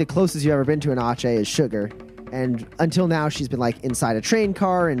 Really, the closest you've ever been to an Ache is Sugar. And until now, she's been like inside a train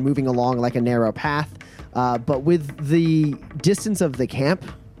car and moving along like a narrow path. But with the distance of the camp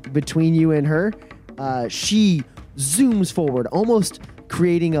between you and her, she zooms forward, almost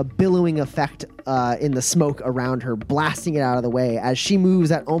creating a billowing effect in the smoke around her, blasting it out of the way as she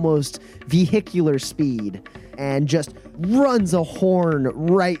moves at almost vehicular speed and just runs a horn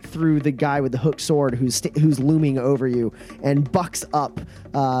right through the guy with the hooked sword who's looming over you and bucks up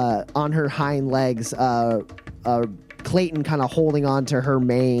on her hind legs. Clayton kind of holding on to her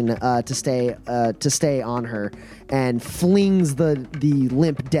mane to stay on her, and flings the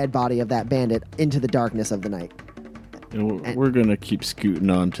limp dead body of that bandit into the darkness of the night. And we're going to keep scooting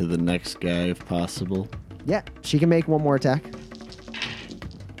on to the next guy if possible. Yeah, she can make one more attack.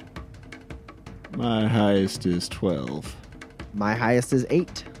 My highest is 12. My highest is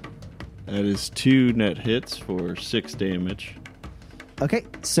 8. That is 2 net hits for 6 damage. Okay,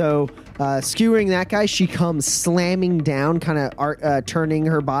 so skewering that guy, she comes slamming down, kind of turning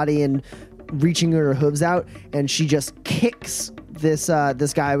her body and reaching her hooves out, and she just kicks this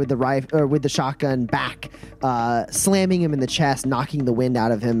guy with the rifle with the shotgun back, slamming him in the chest, knocking the wind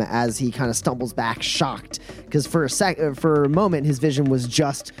out of him as he kind of stumbles back, shocked, because for a moment his vision was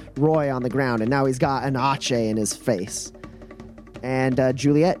just Roy on the ground, and now he's got an Ache in his face. And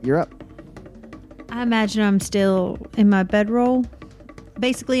Juliet, you're up. I imagine I'm still in my bedroll.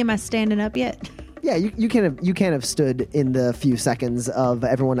 Basically, am I standing up yet? Yeah, you can't have stood in the few seconds of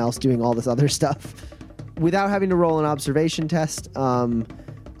everyone else doing all this other stuff. Without having to roll an observation test,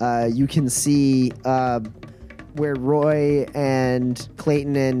 you can see where Roy and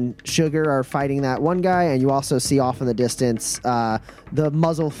Clayton and Sugar are fighting that one guy, and you also see off in the distance the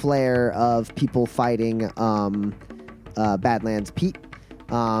muzzle flare of people fighting Badlands Pete.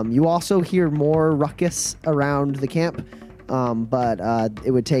 You also hear more ruckus around the camp, but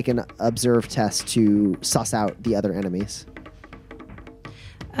it would take an observe test to suss out the other enemies.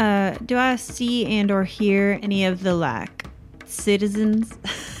 Do I see and or hear any of the citizens?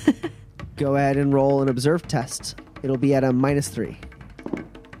 Go ahead and roll an observe test. It'll be at a -3.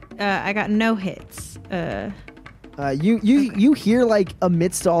 I got no hits. You hear, like,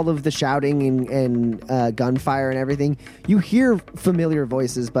 amidst all of the shouting and gunfire and everything, you hear familiar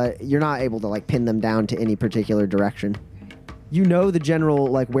voices, but you're not able to, like, pin them down to any particular direction. You know the general,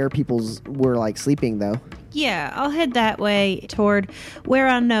 like, where people's were, like, sleeping, though. Yeah, I'll head that way toward where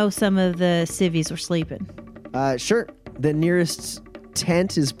I know some of the civvies were sleeping. Sure. The nearest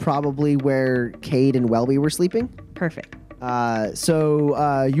tent is probably where Cade and Welby were sleeping. Perfect.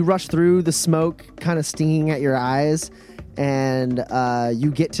 So you rush through the smoke, kind of stinging at your eyes, and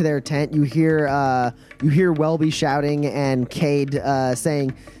you get to their tent. You hear Welby shouting and Cade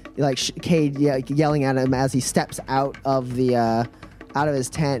saying, like, Cade yelling at him as he steps out of his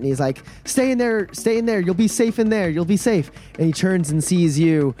tent, and he's like, stay in there, you'll be safe in there, you'll be safe. And he turns and sees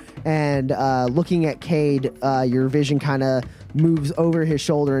you, and looking at Cade, your vision kind of moves over his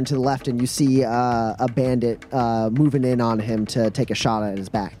shoulder and to the left, and you see a bandit moving in on him to take a shot at his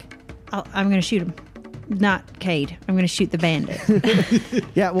back. I'm going to shoot him. Not Cade. I'm going to shoot the bandit.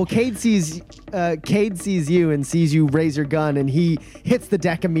 Yeah, well, Cade sees you and sees you raise your gun, and he hits the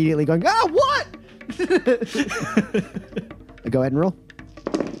deck immediately going, what? Go ahead and roll.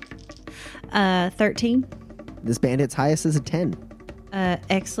 13. This bandit's highest is a 10.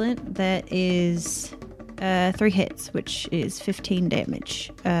 Excellent. That is 3 hits, which is 15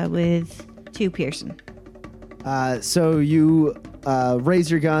 damage with 2 piercing. So you raise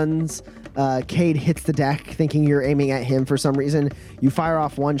your guns. Cade hits the deck, thinking you're aiming at him for some reason. You fire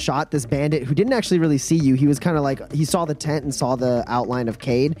off one shot. This bandit, who didn't actually really see you, he was kind of like, he saw the tent and saw the outline of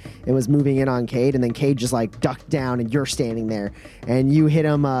Cade and was moving in on Cade, and then Cade just like ducked down, and you're standing there, and you hit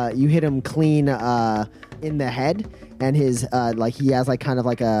him clean in the head, and his he has like kind of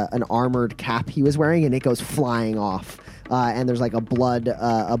like an armored cap he was wearing, and it goes flying off. And there's like a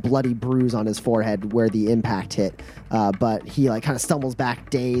bloody bruise on his forehead where the impact hit. But he like kind of stumbles back,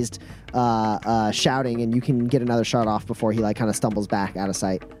 dazed, shouting, and you can get another shot off before he like kind of stumbles back out of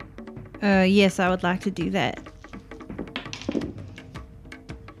sight. Yes, I would like to do that.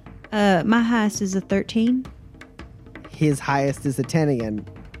 My highest is a 13. His highest is a 10 again.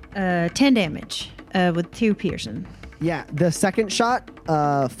 10 damage with 2 piercing. Yeah, the second shot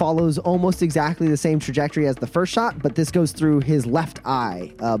follows almost exactly the same trajectory as the first shot, but this goes through his left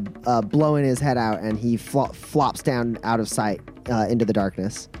eye, blowing his head out, and he flops down out of sight into the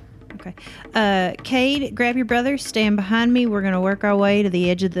darkness. Okay. Cade, grab your brother, stand behind me. We're going to work our way to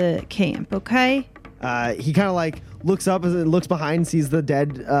the edge of the camp, okay? He kind of like looks up and looks behind, sees the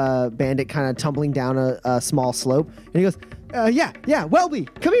dead bandit kind of tumbling down a small slope, and he goes, yeah, Welby,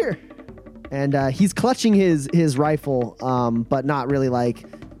 come here. And he's clutching his rifle, but not really like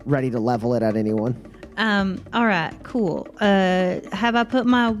ready to level it at anyone. All right, cool. Have I put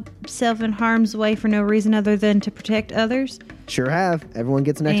myself in harm's way for no reason other than to protect others? Sure have. Everyone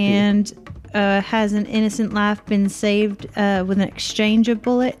gets an XP. And has an innocent life been saved with an exchange of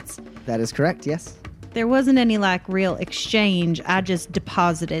bullets? That is correct, yes. There wasn't any like real exchange. I just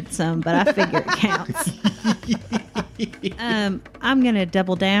deposited some, but I figure it counts. I'm gonna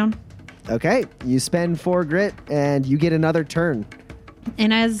double down. Okay, you spend 4 grit and you get another turn.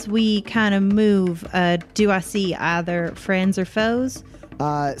 And as we kind of move, do I see either friends or foes?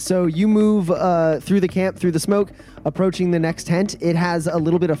 So you move through the camp, through the smoke, approaching the next tent. It has a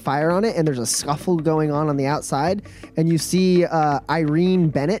little bit of fire on it, and there's a scuffle going on the outside. And you see Irene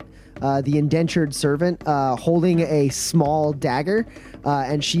Bennett, the indentured servant, holding a small dagger,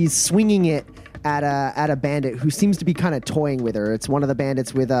 and she's swinging it at a bandit who seems to be kind of toying with her. It's one of the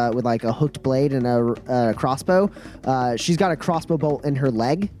bandits with like a hooked blade and a crossbow. She's got a crossbow bolt in her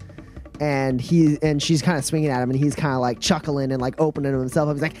leg. And she's kind of swinging at him, and he's kind of like chuckling and like opening himself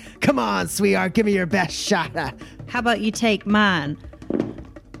up. He's like, "Come on, sweetheart, give me your best shot." How about you take mine?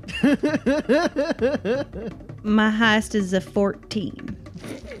 My highest is a 14.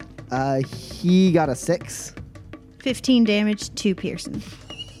 He got a 6. 15 damage, 2 piercing.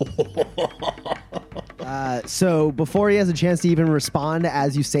 So before he has a chance to even respond,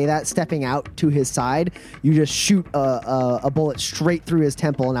 as you say that, stepping out to his side, you just shoot a bullet straight through his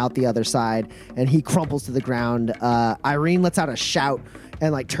temple and out the other side, and he crumples to the ground. Irene lets out a shout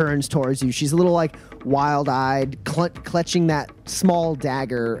and like turns towards you. She's a little like wild-eyed, clutching that small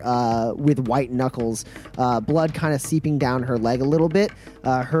dagger with white knuckles, blood kind of seeping down her leg a little bit.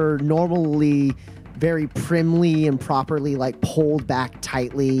 Her normally very primly and properly like pulled back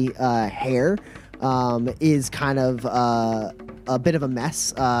tightly hair is kind of a bit of a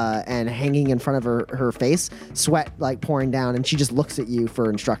mess and hanging in front of her face, sweat like pouring down, and she just looks at you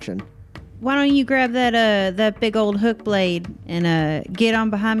for instruction. Why don't you grab that big old hook blade and get on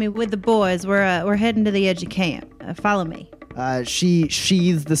behind me with the boys? We're heading to the edge of camp. Follow me. She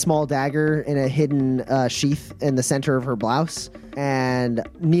sheathes the small dagger in a hidden sheath in the center of her blouse and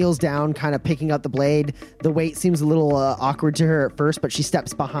kneels down, kind of picking up the blade. The weight seems a little awkward to her at first, but she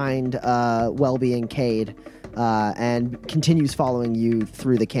steps behind Welby and Cade and continues following you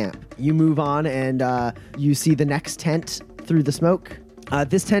through the camp. You move on and you see the next tent through the smoke.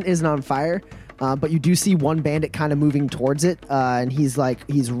 This tent isn't on fire, but you do see one bandit kind of moving towards it, and he's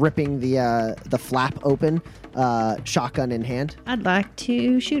ripping the flap open, shotgun in hand. I'd like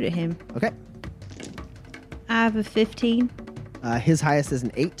to shoot at him. Okay. I have a 15. His highest is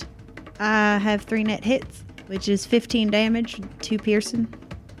an 8. I have 3 net hits, which is 15 damage, 2 piercing.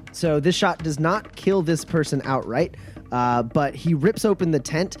 So this shot does not kill this person outright, but he rips open the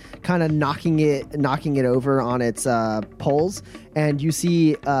tent, kind of knocking it over on its poles, and you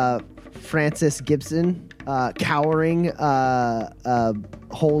see Francis Gibson cowering,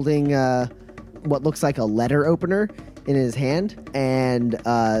 holding what looks like a letter opener in his hand, and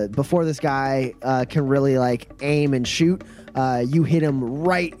before this guy can really like aim and shoot, you hit him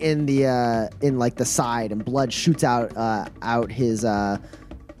right in the side, and blood shoots out his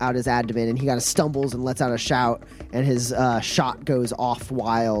abdomen, and he kind of stumbles and lets out a shout, and his shot goes off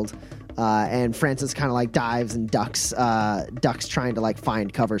wild, and Francis kind of like dives and ducks trying to like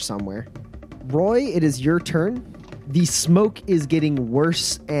find cover somewhere. Roy, it is your turn. The smoke is getting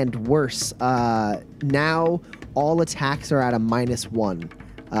worse and worse. Now all attacks are at a -1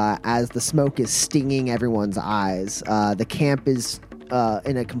 as the smoke is stinging everyone's eyes. The camp is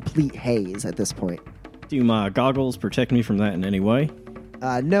in a complete haze at this point. Do my goggles protect me from that in any way?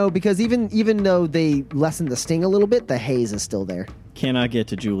 No, because even though they lessen the sting a little bit, the haze is still there. Can I get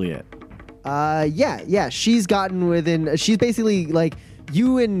to Juliet? Yeah. She's gotten within. She's basically like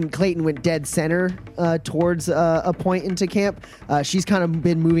you and Clayton went dead center towards a point into camp. She's kind of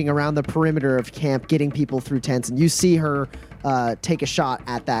been moving around the perimeter of camp, getting people through tents, and you see her take a shot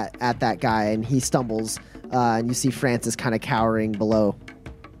at that guy, and he stumbles, and you see Francis kind of cowering below.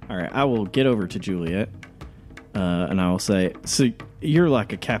 All right, I will get over to Juliet, and I will say, so you're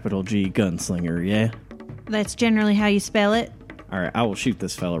like a capital G gunslinger, yeah? That's generally how you spell it. All right, I will shoot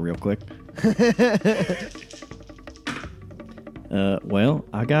this fella real quick. Well,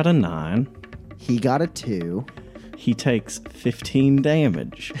 I got a 9. He got a 2. He takes 15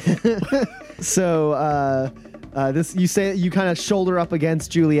 damage. So, this you kind of shoulder up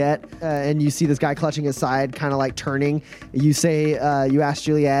against Juliet, and you see this guy clutching his side, kind of like turning. You ask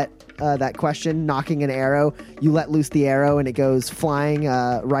Juliet, that question, knocking an arrow. You let loose the arrow, and it goes flying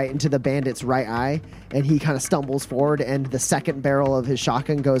right into the bandit's right eye, and he kind of stumbles forward, and the second barrel of his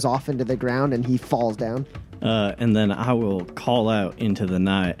shotgun goes off into the ground, and he falls down. And then I will call out into the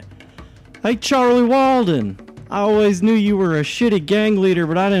night, "Hey, Charlie Walden! I always knew you were a shitty gang leader,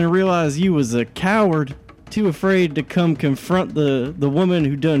 but I didn't realize you was a coward. Too afraid to come confront the woman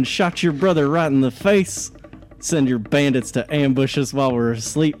who done shot your brother right in the face. Send your bandits to ambush us while we're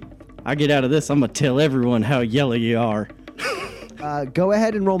asleep. I get out of this, I'm gonna tell everyone how yellow you are." Go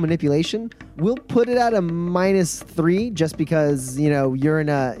ahead and roll manipulation. We'll put it at a -3 just because, you know,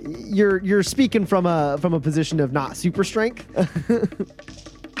 you're speaking from a position of not super strength.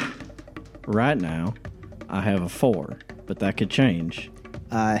 Right now, I have a 4, but that could change.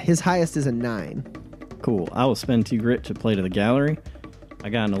 His highest is a 9. Cool. I will spend 2 grit to play to the gallery. I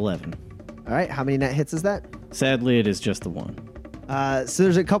got an 11. All right, how many net hits is that? Sadly, it is just the 1. So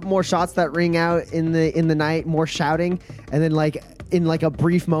there's a couple more shots that ring out in the night, more shouting, and then like in like a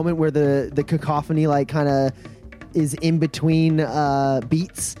brief moment where the cacophony like kind of is in between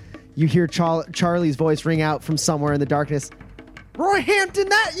beats, you hear Charlie's voice ring out from somewhere in the darkness. "Roy Hampton,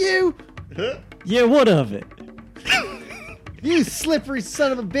 that you? Yeah, what of it? You slippery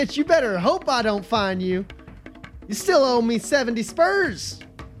son of a bitch! You better hope I don't find you. You still owe me 70 spurs."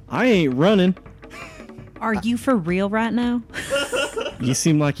 I ain't running. Are you for real right now? You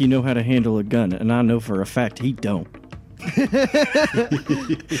seem like you know how to handle a gun, and I know for a fact he don't.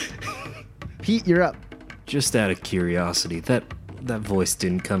 Pete, you're up. Just out of curiosity, that voice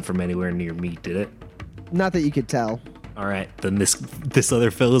didn't come from anywhere near me, did it? Not that you could tell. All right, then this other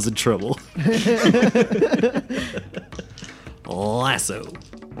fella's in trouble. Lasso.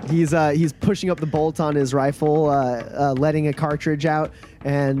 He's pushing up the bolt on his rifle, letting a cartridge out,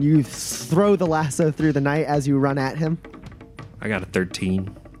 and you throw the lasso through the night as you run at him. I got a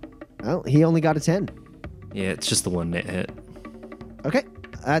 13. Oh, he only got a 10. Yeah, it's just the one net hit. Okay,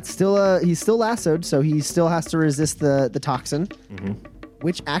 that's still he's still lassoed, so he still has to resist the toxin,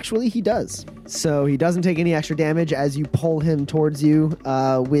 which actually he does. So he doesn't take any extra damage as you pull him towards you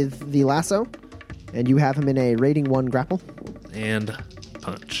with the lasso, and you have him in a rating 1 grapple. And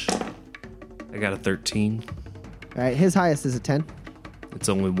punch. I got a 13. All right, his highest is a 10. It's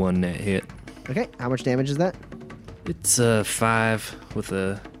only one net hit. Okay, how much damage is that? It's 5 with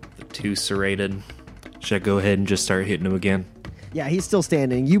the 2 serrated. Should I go ahead and just start hitting him again? Yeah, he's still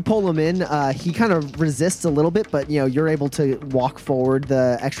standing. You pull him in. He kind of resists a little bit, but you're able to walk forward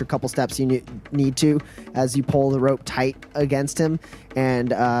the extra couple steps you need to as you pull the rope tight against him,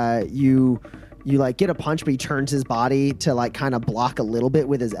 and you like get a punch, but he turns his body to like kind of block a little bit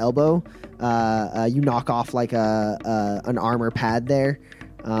with his elbow. You knock off like an armor pad there,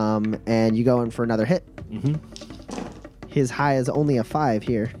 and you go in for another hit. His high is only a 5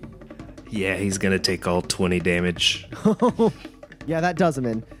 here. Yeah, he's gonna take all 20 damage. Yeah, that does him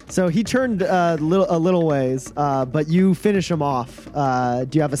in. So he turned a little ways, but you finish him off. Do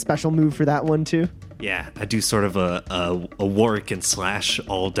you have a special move for that one too? Yeah, I do sort of a Warwick and slash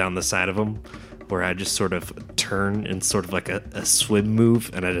all down the side of him, where I just sort of turn in sort of like a swim move,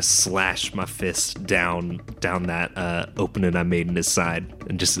 and I just slash my fist down that opening I made in his side,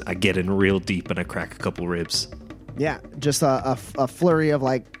 and just I get in real deep and I crack a couple ribs. Yeah, just a flurry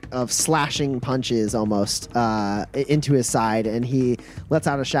of slashing punches almost into his side, and he lets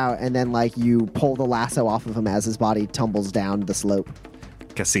out a shout, and then like you pull the lasso off of him as his body tumbles down the slope.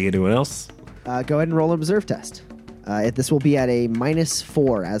 Can I see anyone else? Go ahead and roll an observe test. This will be at a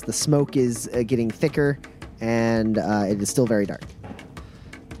 -4 as the smoke is getting thicker and it is still very dark.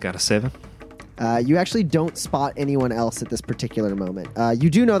 Got a 7. You actually don't spot anyone else at this particular moment. You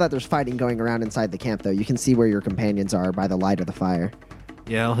do know that there's fighting going around inside the camp, though. You can see where your companions are by the light of the fire.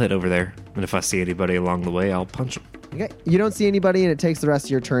 Yeah, I'll head over there, and if I see anybody along the way, I'll punch them. Okay, you don't see anybody, and it takes the rest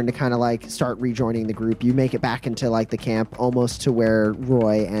of your turn to kind of like start rejoining the group. You make it back into like the camp, almost to where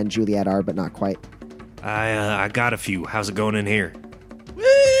Roy and Juliet are, but not quite. I got a few. How's it going in here?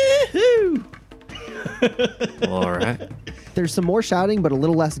 Woohoo! All right. There's some more shouting, but a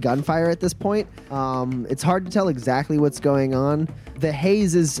little less gunfire at this point. It's hard to tell exactly what's going on. The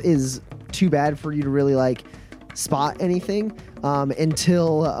haze is too bad for you to really like spot anything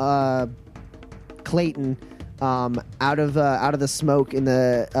until Clayton, out of the smoke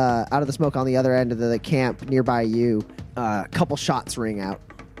out of the smoke on the other end of the camp nearby you, a couple shots ring out.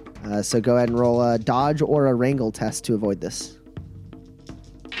 So go ahead and roll a dodge or a wrangle test to avoid this.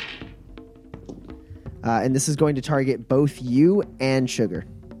 And this is going to target both you and Sugar.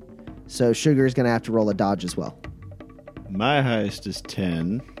 So Sugar is going to have to roll a dodge as well. My highest is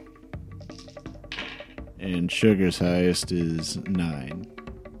 10. And Sugar's highest is 9.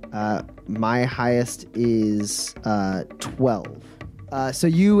 My highest is 12. So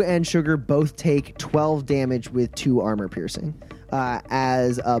you and Sugar both take 12 damage with 2 armor piercing.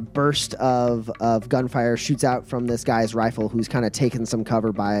 As a burst of gunfire shoots out from this guy's rifle, who's kind of taken some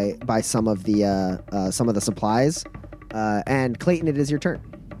cover by some of the supplies. And Clayton, it is your turn.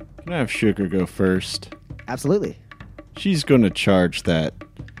 Can I have Sugar go first? Absolutely. She's going to charge that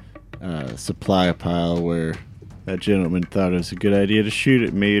supply pile where that gentleman thought it was a good idea to shoot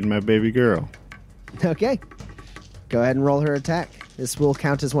at me and my baby girl. Okay. Go ahead and roll her attack. This will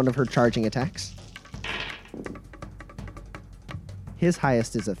count as one of her charging attacks. His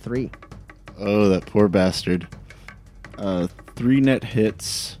highest is a 3. Oh, that poor bastard. 3 net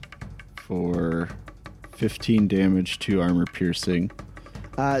hits for 15 damage, 2 armor piercing.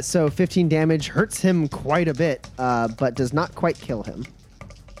 So 15 damage hurts him quite a bit, but does not quite kill him.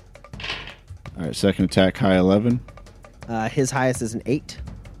 All right, second attack, high 11. His highest is an 8.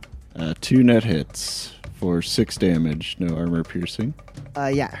 2 net hits for 6 damage, no armor piercing.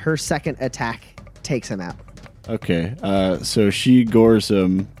 Yeah, her second attack takes him out. Okay, so she gores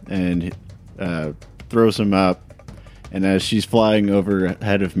him and throws him up. And as she's flying over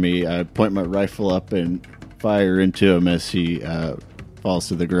ahead of me, I point my rifle up and fire into him as he falls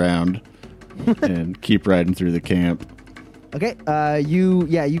to the ground and keep riding through the camp. Okay,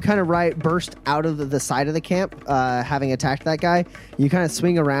 you kind of burst out of the side of the camp, having attacked that guy. You kind of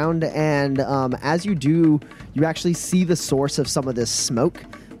swing around, and as you do, you actually see the source of some of this smoke.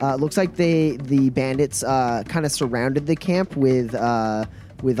 It looks like the bandits kind of surrounded the camp with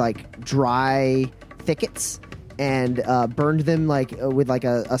like dry thickets and burned them with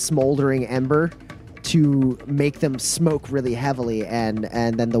a smoldering ember to make them smoke really heavily, and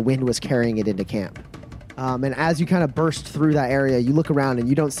then the wind was carrying it into camp. And as you kind of burst through that area, you look around and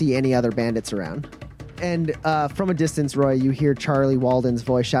you don't see any other bandits around. And from a distance, Roy, you hear Charlie Walden's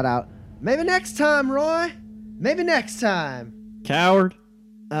voice shout out, "Maybe next time, Roy! Maybe next time!" Coward.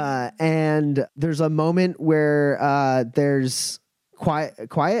 And there's a moment where there's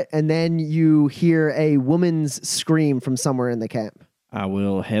quiet, and then you hear a woman's scream from somewhere in the camp. I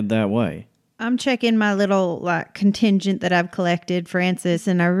will head that way. I'm checking my little contingent that I've collected, Francis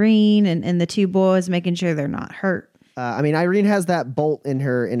and Irene and the 2 boys, making sure they're not hurt. Irene has that bolt in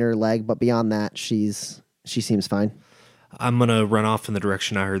her leg, but beyond that, she seems fine. I'm gonna run off in the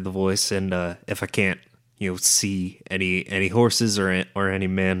direction I heard the voice, and if I can't, see any horses or any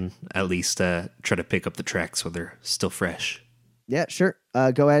men, at least try to pick up the tracks while they're still fresh. Yeah, sure.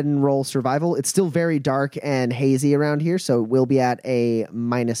 Go ahead and roll survival. It's still very dark and hazy around here, so we'll be at a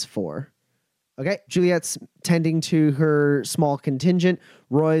 -4. Okay, Juliet's tending to her small contingent.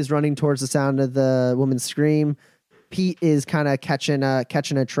 Roy's running towards the sound of the woman's scream. Pete is kind of catching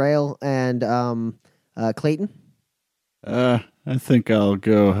a trail, and Clayton. I think I'll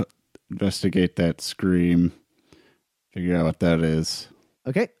go investigate that scream. Figure out what that is.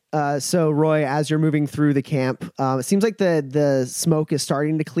 Okay. So Roy, as you're moving through the camp, it seems like the smoke is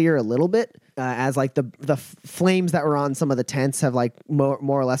starting to clear a little bit, as like the flames that were on some of the tents have like more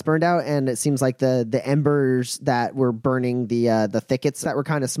or less burned out, and it seems like the embers that were burning the thickets that were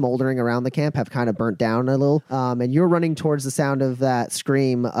kind of smoldering around the camp have kind of burnt down a little. And you're running towards the sound of that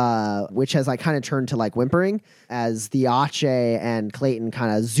scream, which has like kind of turned to like whimpering, as the Ache and Clayton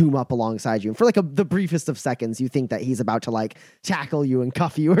kind of zoom up alongside you. And for like the briefest of seconds, you think that he's about to like tackle you and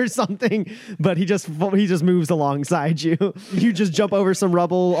cuff you or something, but he just moves alongside you. You just jump over some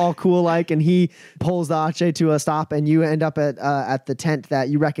rubble, all cool like, and he pulls the Ache to a stop, and you end up at the tent that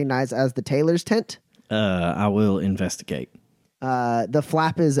you recognize as the tailor's tent. I will investigate. The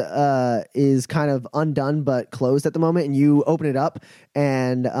flap is kind of undone but closed at the moment, and you open it up,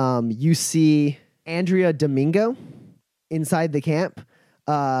 and you see Andrea Domingo inside the camp,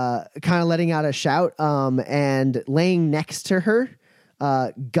 kind of letting out a shout, and laying next to her,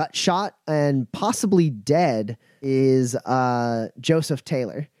 gut shot and possibly dead, is Joseph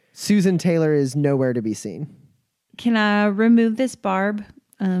Taylor. Susan Taylor is nowhere to be seen. Can I remove this barb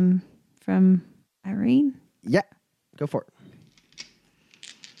from Irene? Yeah, go for it.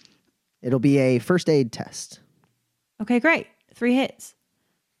 It'll be a first aid test. Okay, great. 3 hits.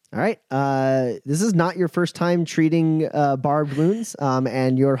 All right. This is not your first time treating barbed wounds,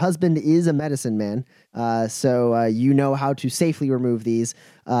 and your husband is a medicine man, so you know how to safely remove these.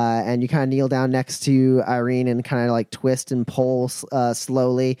 And you kind of kneel down next to Irene and kind of like twist and pull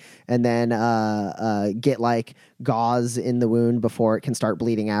slowly, and then get like gauze in the wound before it can start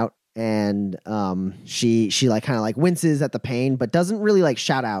bleeding out. And she like kind of like winces at the pain, but doesn't really like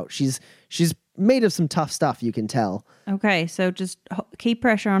shout out. She's made of some tough stuff, you can tell. Okay, so just keep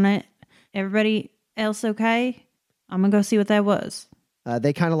pressure on it. Everybody else okay? I'm gonna go see what that was.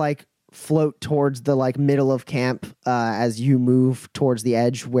 They kind of like float towards the like middle of camp as you move towards the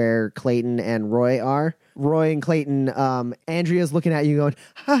edge where Clayton and Roy are. Roy and Clayton, Andrea's looking at you going,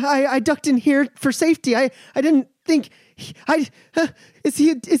 I ducked in here for safety. I didn't think is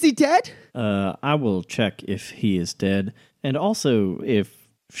he dead? I will check if he is dead, and also if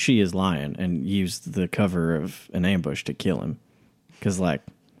she is lying and used the cover of an ambush to kill him. Because, like,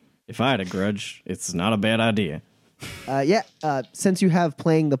 if I had a grudge, it's not a bad idea. Since you have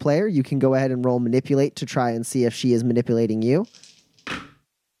playing the player, you can go ahead and roll manipulate to try and see if she is manipulating you.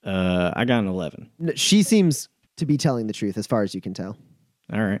 I got an 11. She seems to be telling the truth as far as you can tell.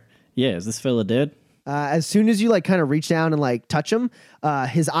 All right. Yeah, is this fella dead? As soon as you like kind of reach down and like touch him,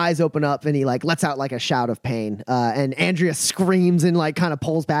 his eyes open up and he like lets out like a shout of pain. And Andrea screams and like kind of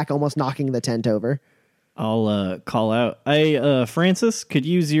pulls back, almost knocking the tent over. I'll call out. Hey, Francis, could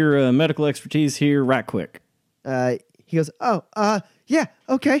use your medical expertise here right quick. He goes, yeah,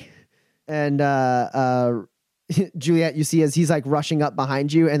 okay. And Juliet, you see as he's like rushing up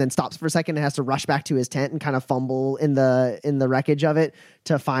behind you and then stops for a second and has to rush back to his tent and kind of fumble in the wreckage of it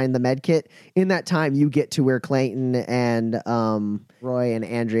to find the med kit. In that time, you get to where Clayton and Roy and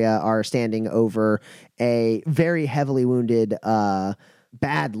Andrea are standing over a very heavily wounded,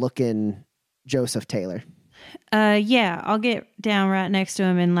 bad looking Joseph Taylor. Yeah, I'll get down right next to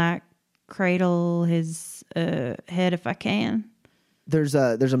him and like cradle his head if I can. There's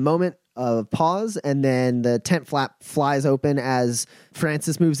a moment of pause, and then the tent flap flies open as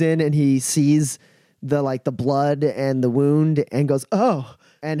Francis moves in, and he sees the blood and the wound, and goes, "Oh!"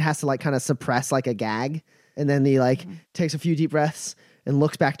 and has to like kind of suppress like a gag, and then he like takes a few deep breaths and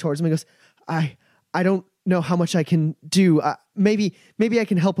looks back towards him and goes, "I don't know how much I can do. Maybe I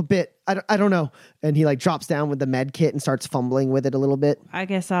can help a bit. I don't know." And he like drops down with the med kit and starts fumbling with it a little bit. I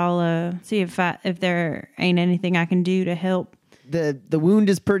guess I'll see if there ain't anything I can do to help. The wound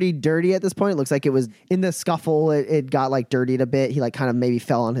is pretty dirty at this point. It looks like it was in the scuffle. It got like dirtied a bit. He like kind of maybe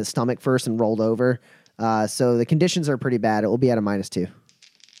fell on his stomach first and rolled over. So the conditions are pretty bad. It will be at a -2.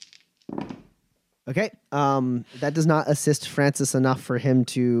 Okay. That does not assist Francis enough for him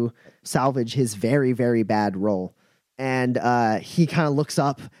to salvage his very, very bad roll. And he kind of looks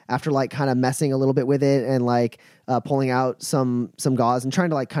up after like kind of messing a little bit with it and like pulling out some gauze and trying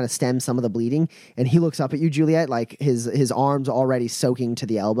to like kind of stem some of the bleeding. And he looks up at you, Juliet, like his arms already soaking to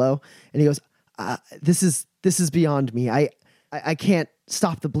the elbow. And he goes, this is beyond me. I can't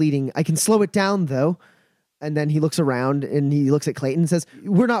stop the bleeding. I can slow it down though. And then he looks around and he looks at Clayton and says,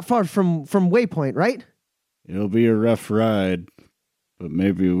 "We're not far from Waypoint, right?" It'll be a rough ride, but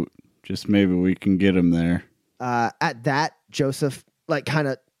maybe we can get him there. At that, Joseph like kind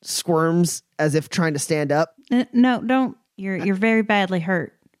of squirms as if trying to stand up. No, don't. You're very badly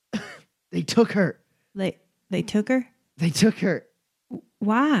hurt. They took her. They took her? They took her.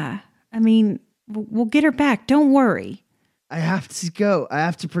 Why? I mean, we'll get her back. Don't worry. I have to go. I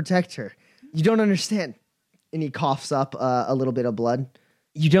have to protect her. You don't understand. And he coughs up a little bit of blood.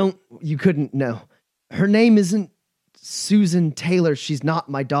 You couldn't know. Her name isn't Susan Taylor. She's not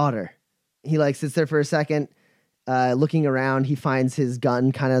my daughter. He like sits there for a second, looking around. He finds his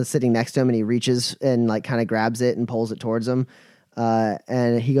gun kind of sitting next to him and he reaches and like kind of grabs it and pulls it towards him.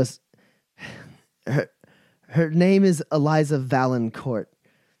 And he goes, her name is Eliza Valancourt.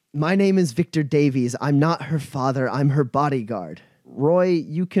 My name is Victor Davies. I'm not her father. I'm her bodyguard. Roy,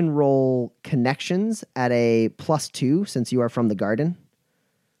 you can roll connections at a +2 since you are from the garden.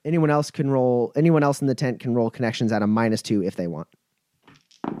 Anyone else in the tent can roll connections at a -2 if they want.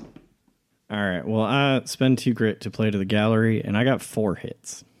 All right. Well, I spend 2 grit to play to the gallery, and I got 4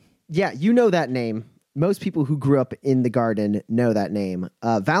 hits. Yeah, you know that name. Most people who grew up in the garden know that name.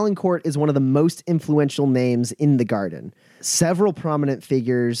 Valancourt is one of the most influential names in the garden. Several prominent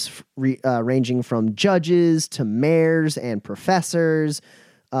figures ranging from judges to mayors and professors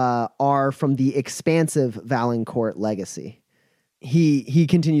are from the expansive Valancourt legacy. He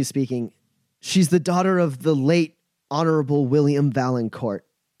continues speaking. She's the daughter of the late Honorable William Valancourt.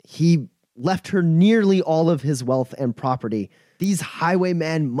 He left her nearly all of his wealth and property. These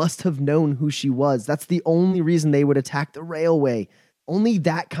highwaymen must have known who she was. That's the only reason they would attack the railway. Only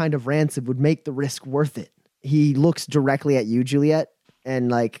that kind of ransom would make the risk worth it. He looks directly at you, Juliet, and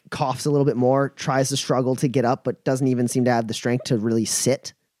like coughs a little bit more, tries to struggle to get up, but doesn't even seem to have the strength to really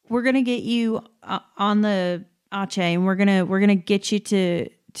sit. We're gonna get you on the Ache, and we're gonna get you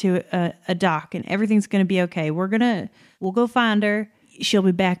to a dock, and everything's gonna be okay. We'll go find her. She'll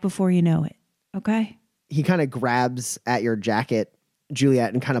be back before you know it. Okay. He kind of grabs at your jacket,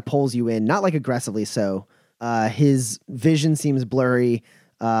 Juliet, and kind of pulls you in, not like aggressively so. His vision seems blurry.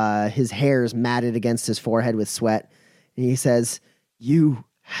 His hair is matted against his forehead with sweat. And he says, You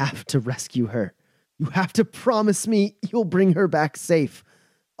have to rescue her. You have to promise me you'll bring her back safe.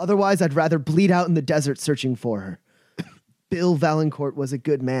 Otherwise, I'd rather bleed out in the desert searching for her. Bill Valancourt was a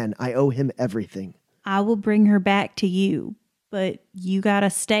good man. I owe him everything. I will bring her back to you, but you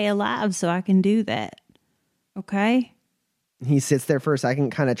gotta stay alive so I can do that. Okay? He sits there for a second,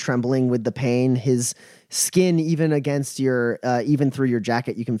 kind of trembling with the pain. His skin, even against your, even through your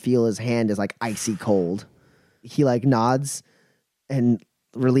jacket, you can feel his hand is like icy cold. He like nods and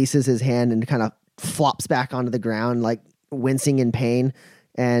releases his hand and kind of flops back onto the ground, like wincing in pain.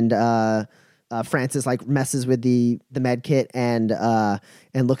 And Francis like messes with the med kit and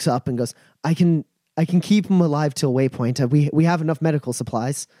looks up and goes, I can keep him alive till Waypoint. We have enough medical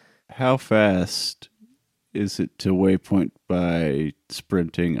supplies. How fast is it to Waypoint by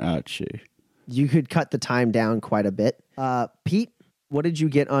sprinting Ache? You could cut the time down quite a bit. Pete, what did you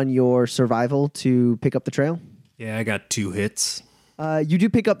get on your survival to pick up the trail? Yeah, I got 2 hits. You do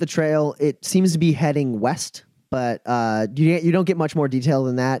pick up the trail. It seems to be heading west, but you don't get much more detail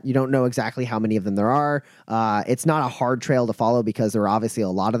than that. You don't know exactly how many of them there are. It's not a hard trail to follow because there are obviously a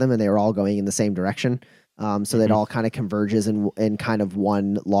lot of them, and they are all going in the same direction. So that all kind of converges in kind of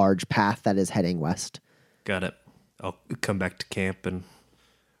one large path that is heading west. Got it. I'll come back to camp and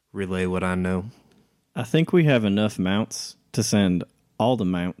relay what I know. I think we have enough mounts to send all the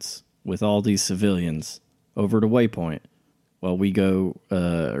mounts with all these civilians over to Waypoint while we go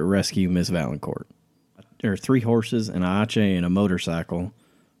rescue Miss Valancourt. There are 3 horses, an Ache, and a motorcycle,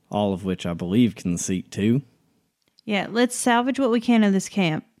 all of which I believe can seat 2. Yeah, let's salvage what we can of this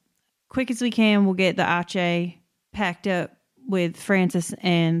camp. Quick as we can, we'll get the Ache packed up with Francis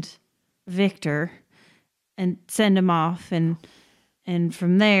and Victor and send them off, and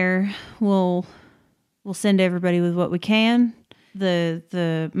from there we'll send everybody with what we can.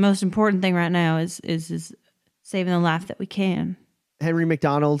 The most important thing right now is saving the life that we can. Henry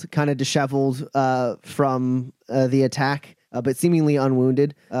McDonald, kind of disheveled from the attack, but seemingly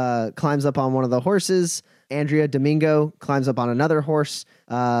unwounded, climbs up on one of the horses. Andrea Domingo climbs up on another horse.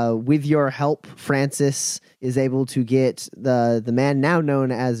 With your help, Francis is able to get the man now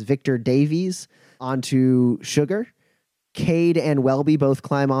known as Victor Davies onto Sugar. Cade and Welby both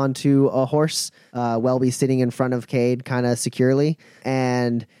climb onto a horse. Welby sitting in front of Cade kind of securely.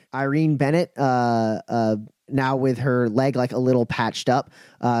 And Irene Bennett, now with her leg like a little patched up,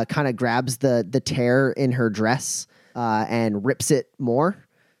 kind of grabs the tear in her dress and rips it more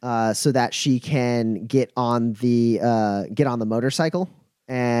so that she can get on the motorcycle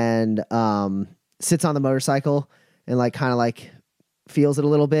and sits on the motorcycle and like kind of like feels it a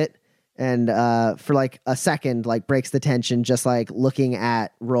little bit. And for like a second, like breaks the tension, just like looking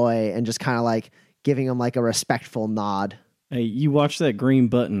at Roy and just kind of like giving him like a respectful nod. Hey, you watch that green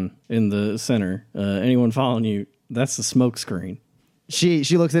button in the center. Anyone following you, that's the smoke screen. She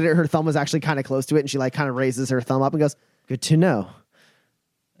looks at it. Her thumb was actually kind of close to it. And she like kind of raises her thumb up and goes, good to know.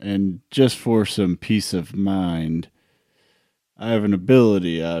 And just for some peace of mind, I have an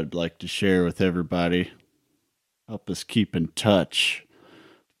ability I'd like to share with everybody. Help us keep in touch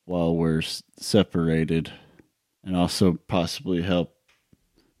while we're separated, and also possibly help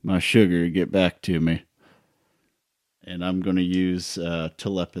my sugar get back to me. And I'm going to use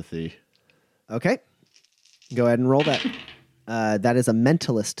telepathy. Okay. Go ahead and roll that. That is a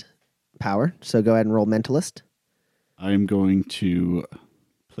mentalist power, so go ahead and roll mentalist. I am going to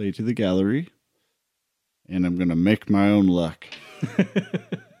play to the gallery, and I'm going to make my own luck.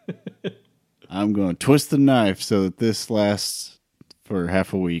 I'm going to twist the knife so that this lasts for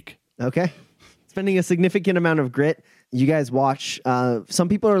half a week. Okay. Spending a significant amount of grit. You guys watch. Some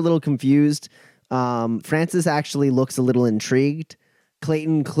people are a little confused. Francis actually looks a little intrigued.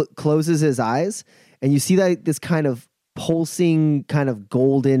 Clayton closes his eyes, and you see that this kind of pulsing, kind of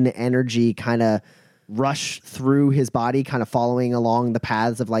golden energy kind of rush through his body, kind of following along the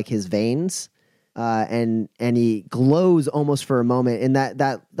paths of like his veins. And he glows almost for a moment, and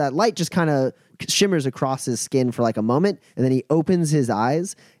that light just kind of shimmers across his skin for like a moment, and then he opens his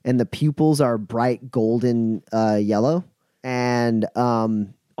eyes, and the pupils are bright golden yellow, and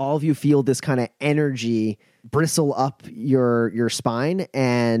all of you feel this kind of energy bristle up your spine,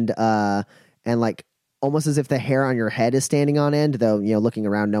 and like almost as if the hair on your head is standing on end. Though looking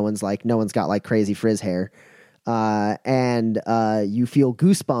around, no one's got like crazy frizz hair. And you feel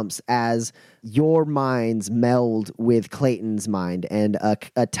goosebumps as your minds meld with Clayton's mind, and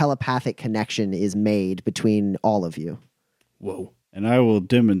a telepathic connection is made between all of you. Whoa. And I will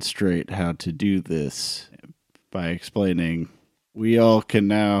demonstrate how to do this by explaining we all can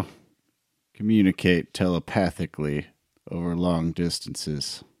now communicate telepathically over long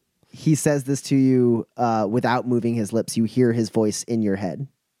distances. he says this to you without moving his lips. You hear his voice in your head.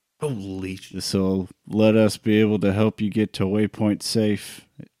 Holy shit. This will let us be able to help you get to Waypoint safe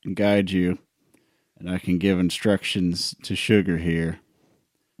and guide you. And I can give instructions to Sugar here.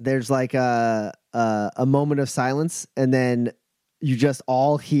 There's like a moment of silence, and then you just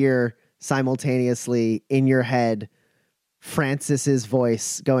all hear simultaneously in your head Francis's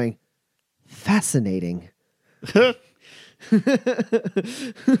voice going, fascinating.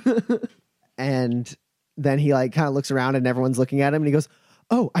 And then he like kind of looks around and everyone's looking at him and he goes,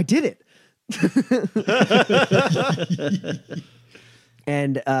 oh, I did it.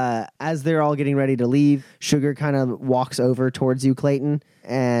 And as they're all getting ready to leave, Sugar kind of walks over towards you, Clayton,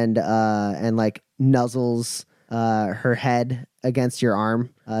 and like nuzzles her head against your arm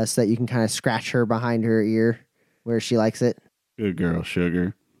so that you can kind of scratch her behind her ear where she likes it. Good girl,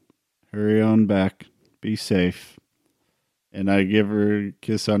 Sugar. Hurry on back. Be safe. And I give her a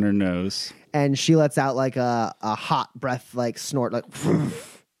kiss on her nose. And she lets out like a hot breath, like snort, like,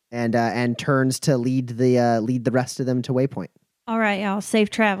 and turns to lead the rest of them to Waypoint. All right, y'all. Safe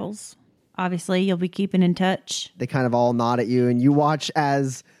travels. Obviously, you'll be keeping in touch. They kind of all nod at you, and you watch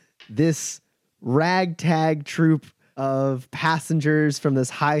as this ragtag troop of passengers from this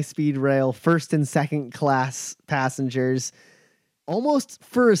high-speed rail, first and second class passengers, almost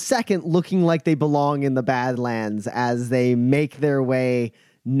for a second looking like they belong in the Badlands as they make their way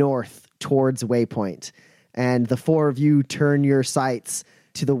north towards Waypoint. And the four of you turn your sights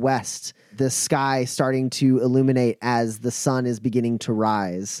to the west, the sky starting to illuminate as the sun is beginning to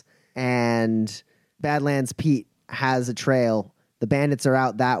rise. And Badlands Pete has a trail. The bandits are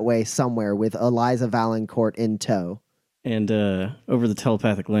out that way somewhere with Eliza Valancourt in tow. And over the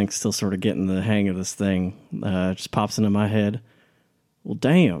telepathic link, still sort of getting the hang of this thing, just pops into my head. Well,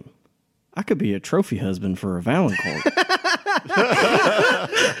 damn, I could be a trophy husband for a Valancourt.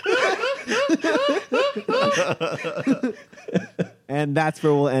 And that's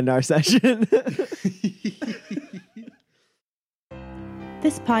where we'll end our session.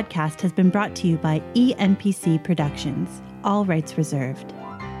 This podcast has been brought to you by ENPC Productions, all rights reserved.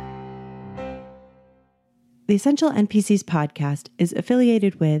 The Essential NPCs podcast is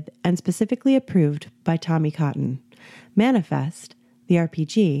affiliated with and specifically approved by Tommy Cotton. Manifest, the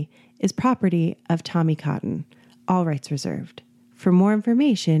RPG, is property of Tommy Cotton, all rights reserved. For more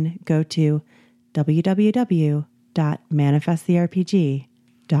information, go to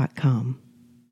www.manifesttherepg.com.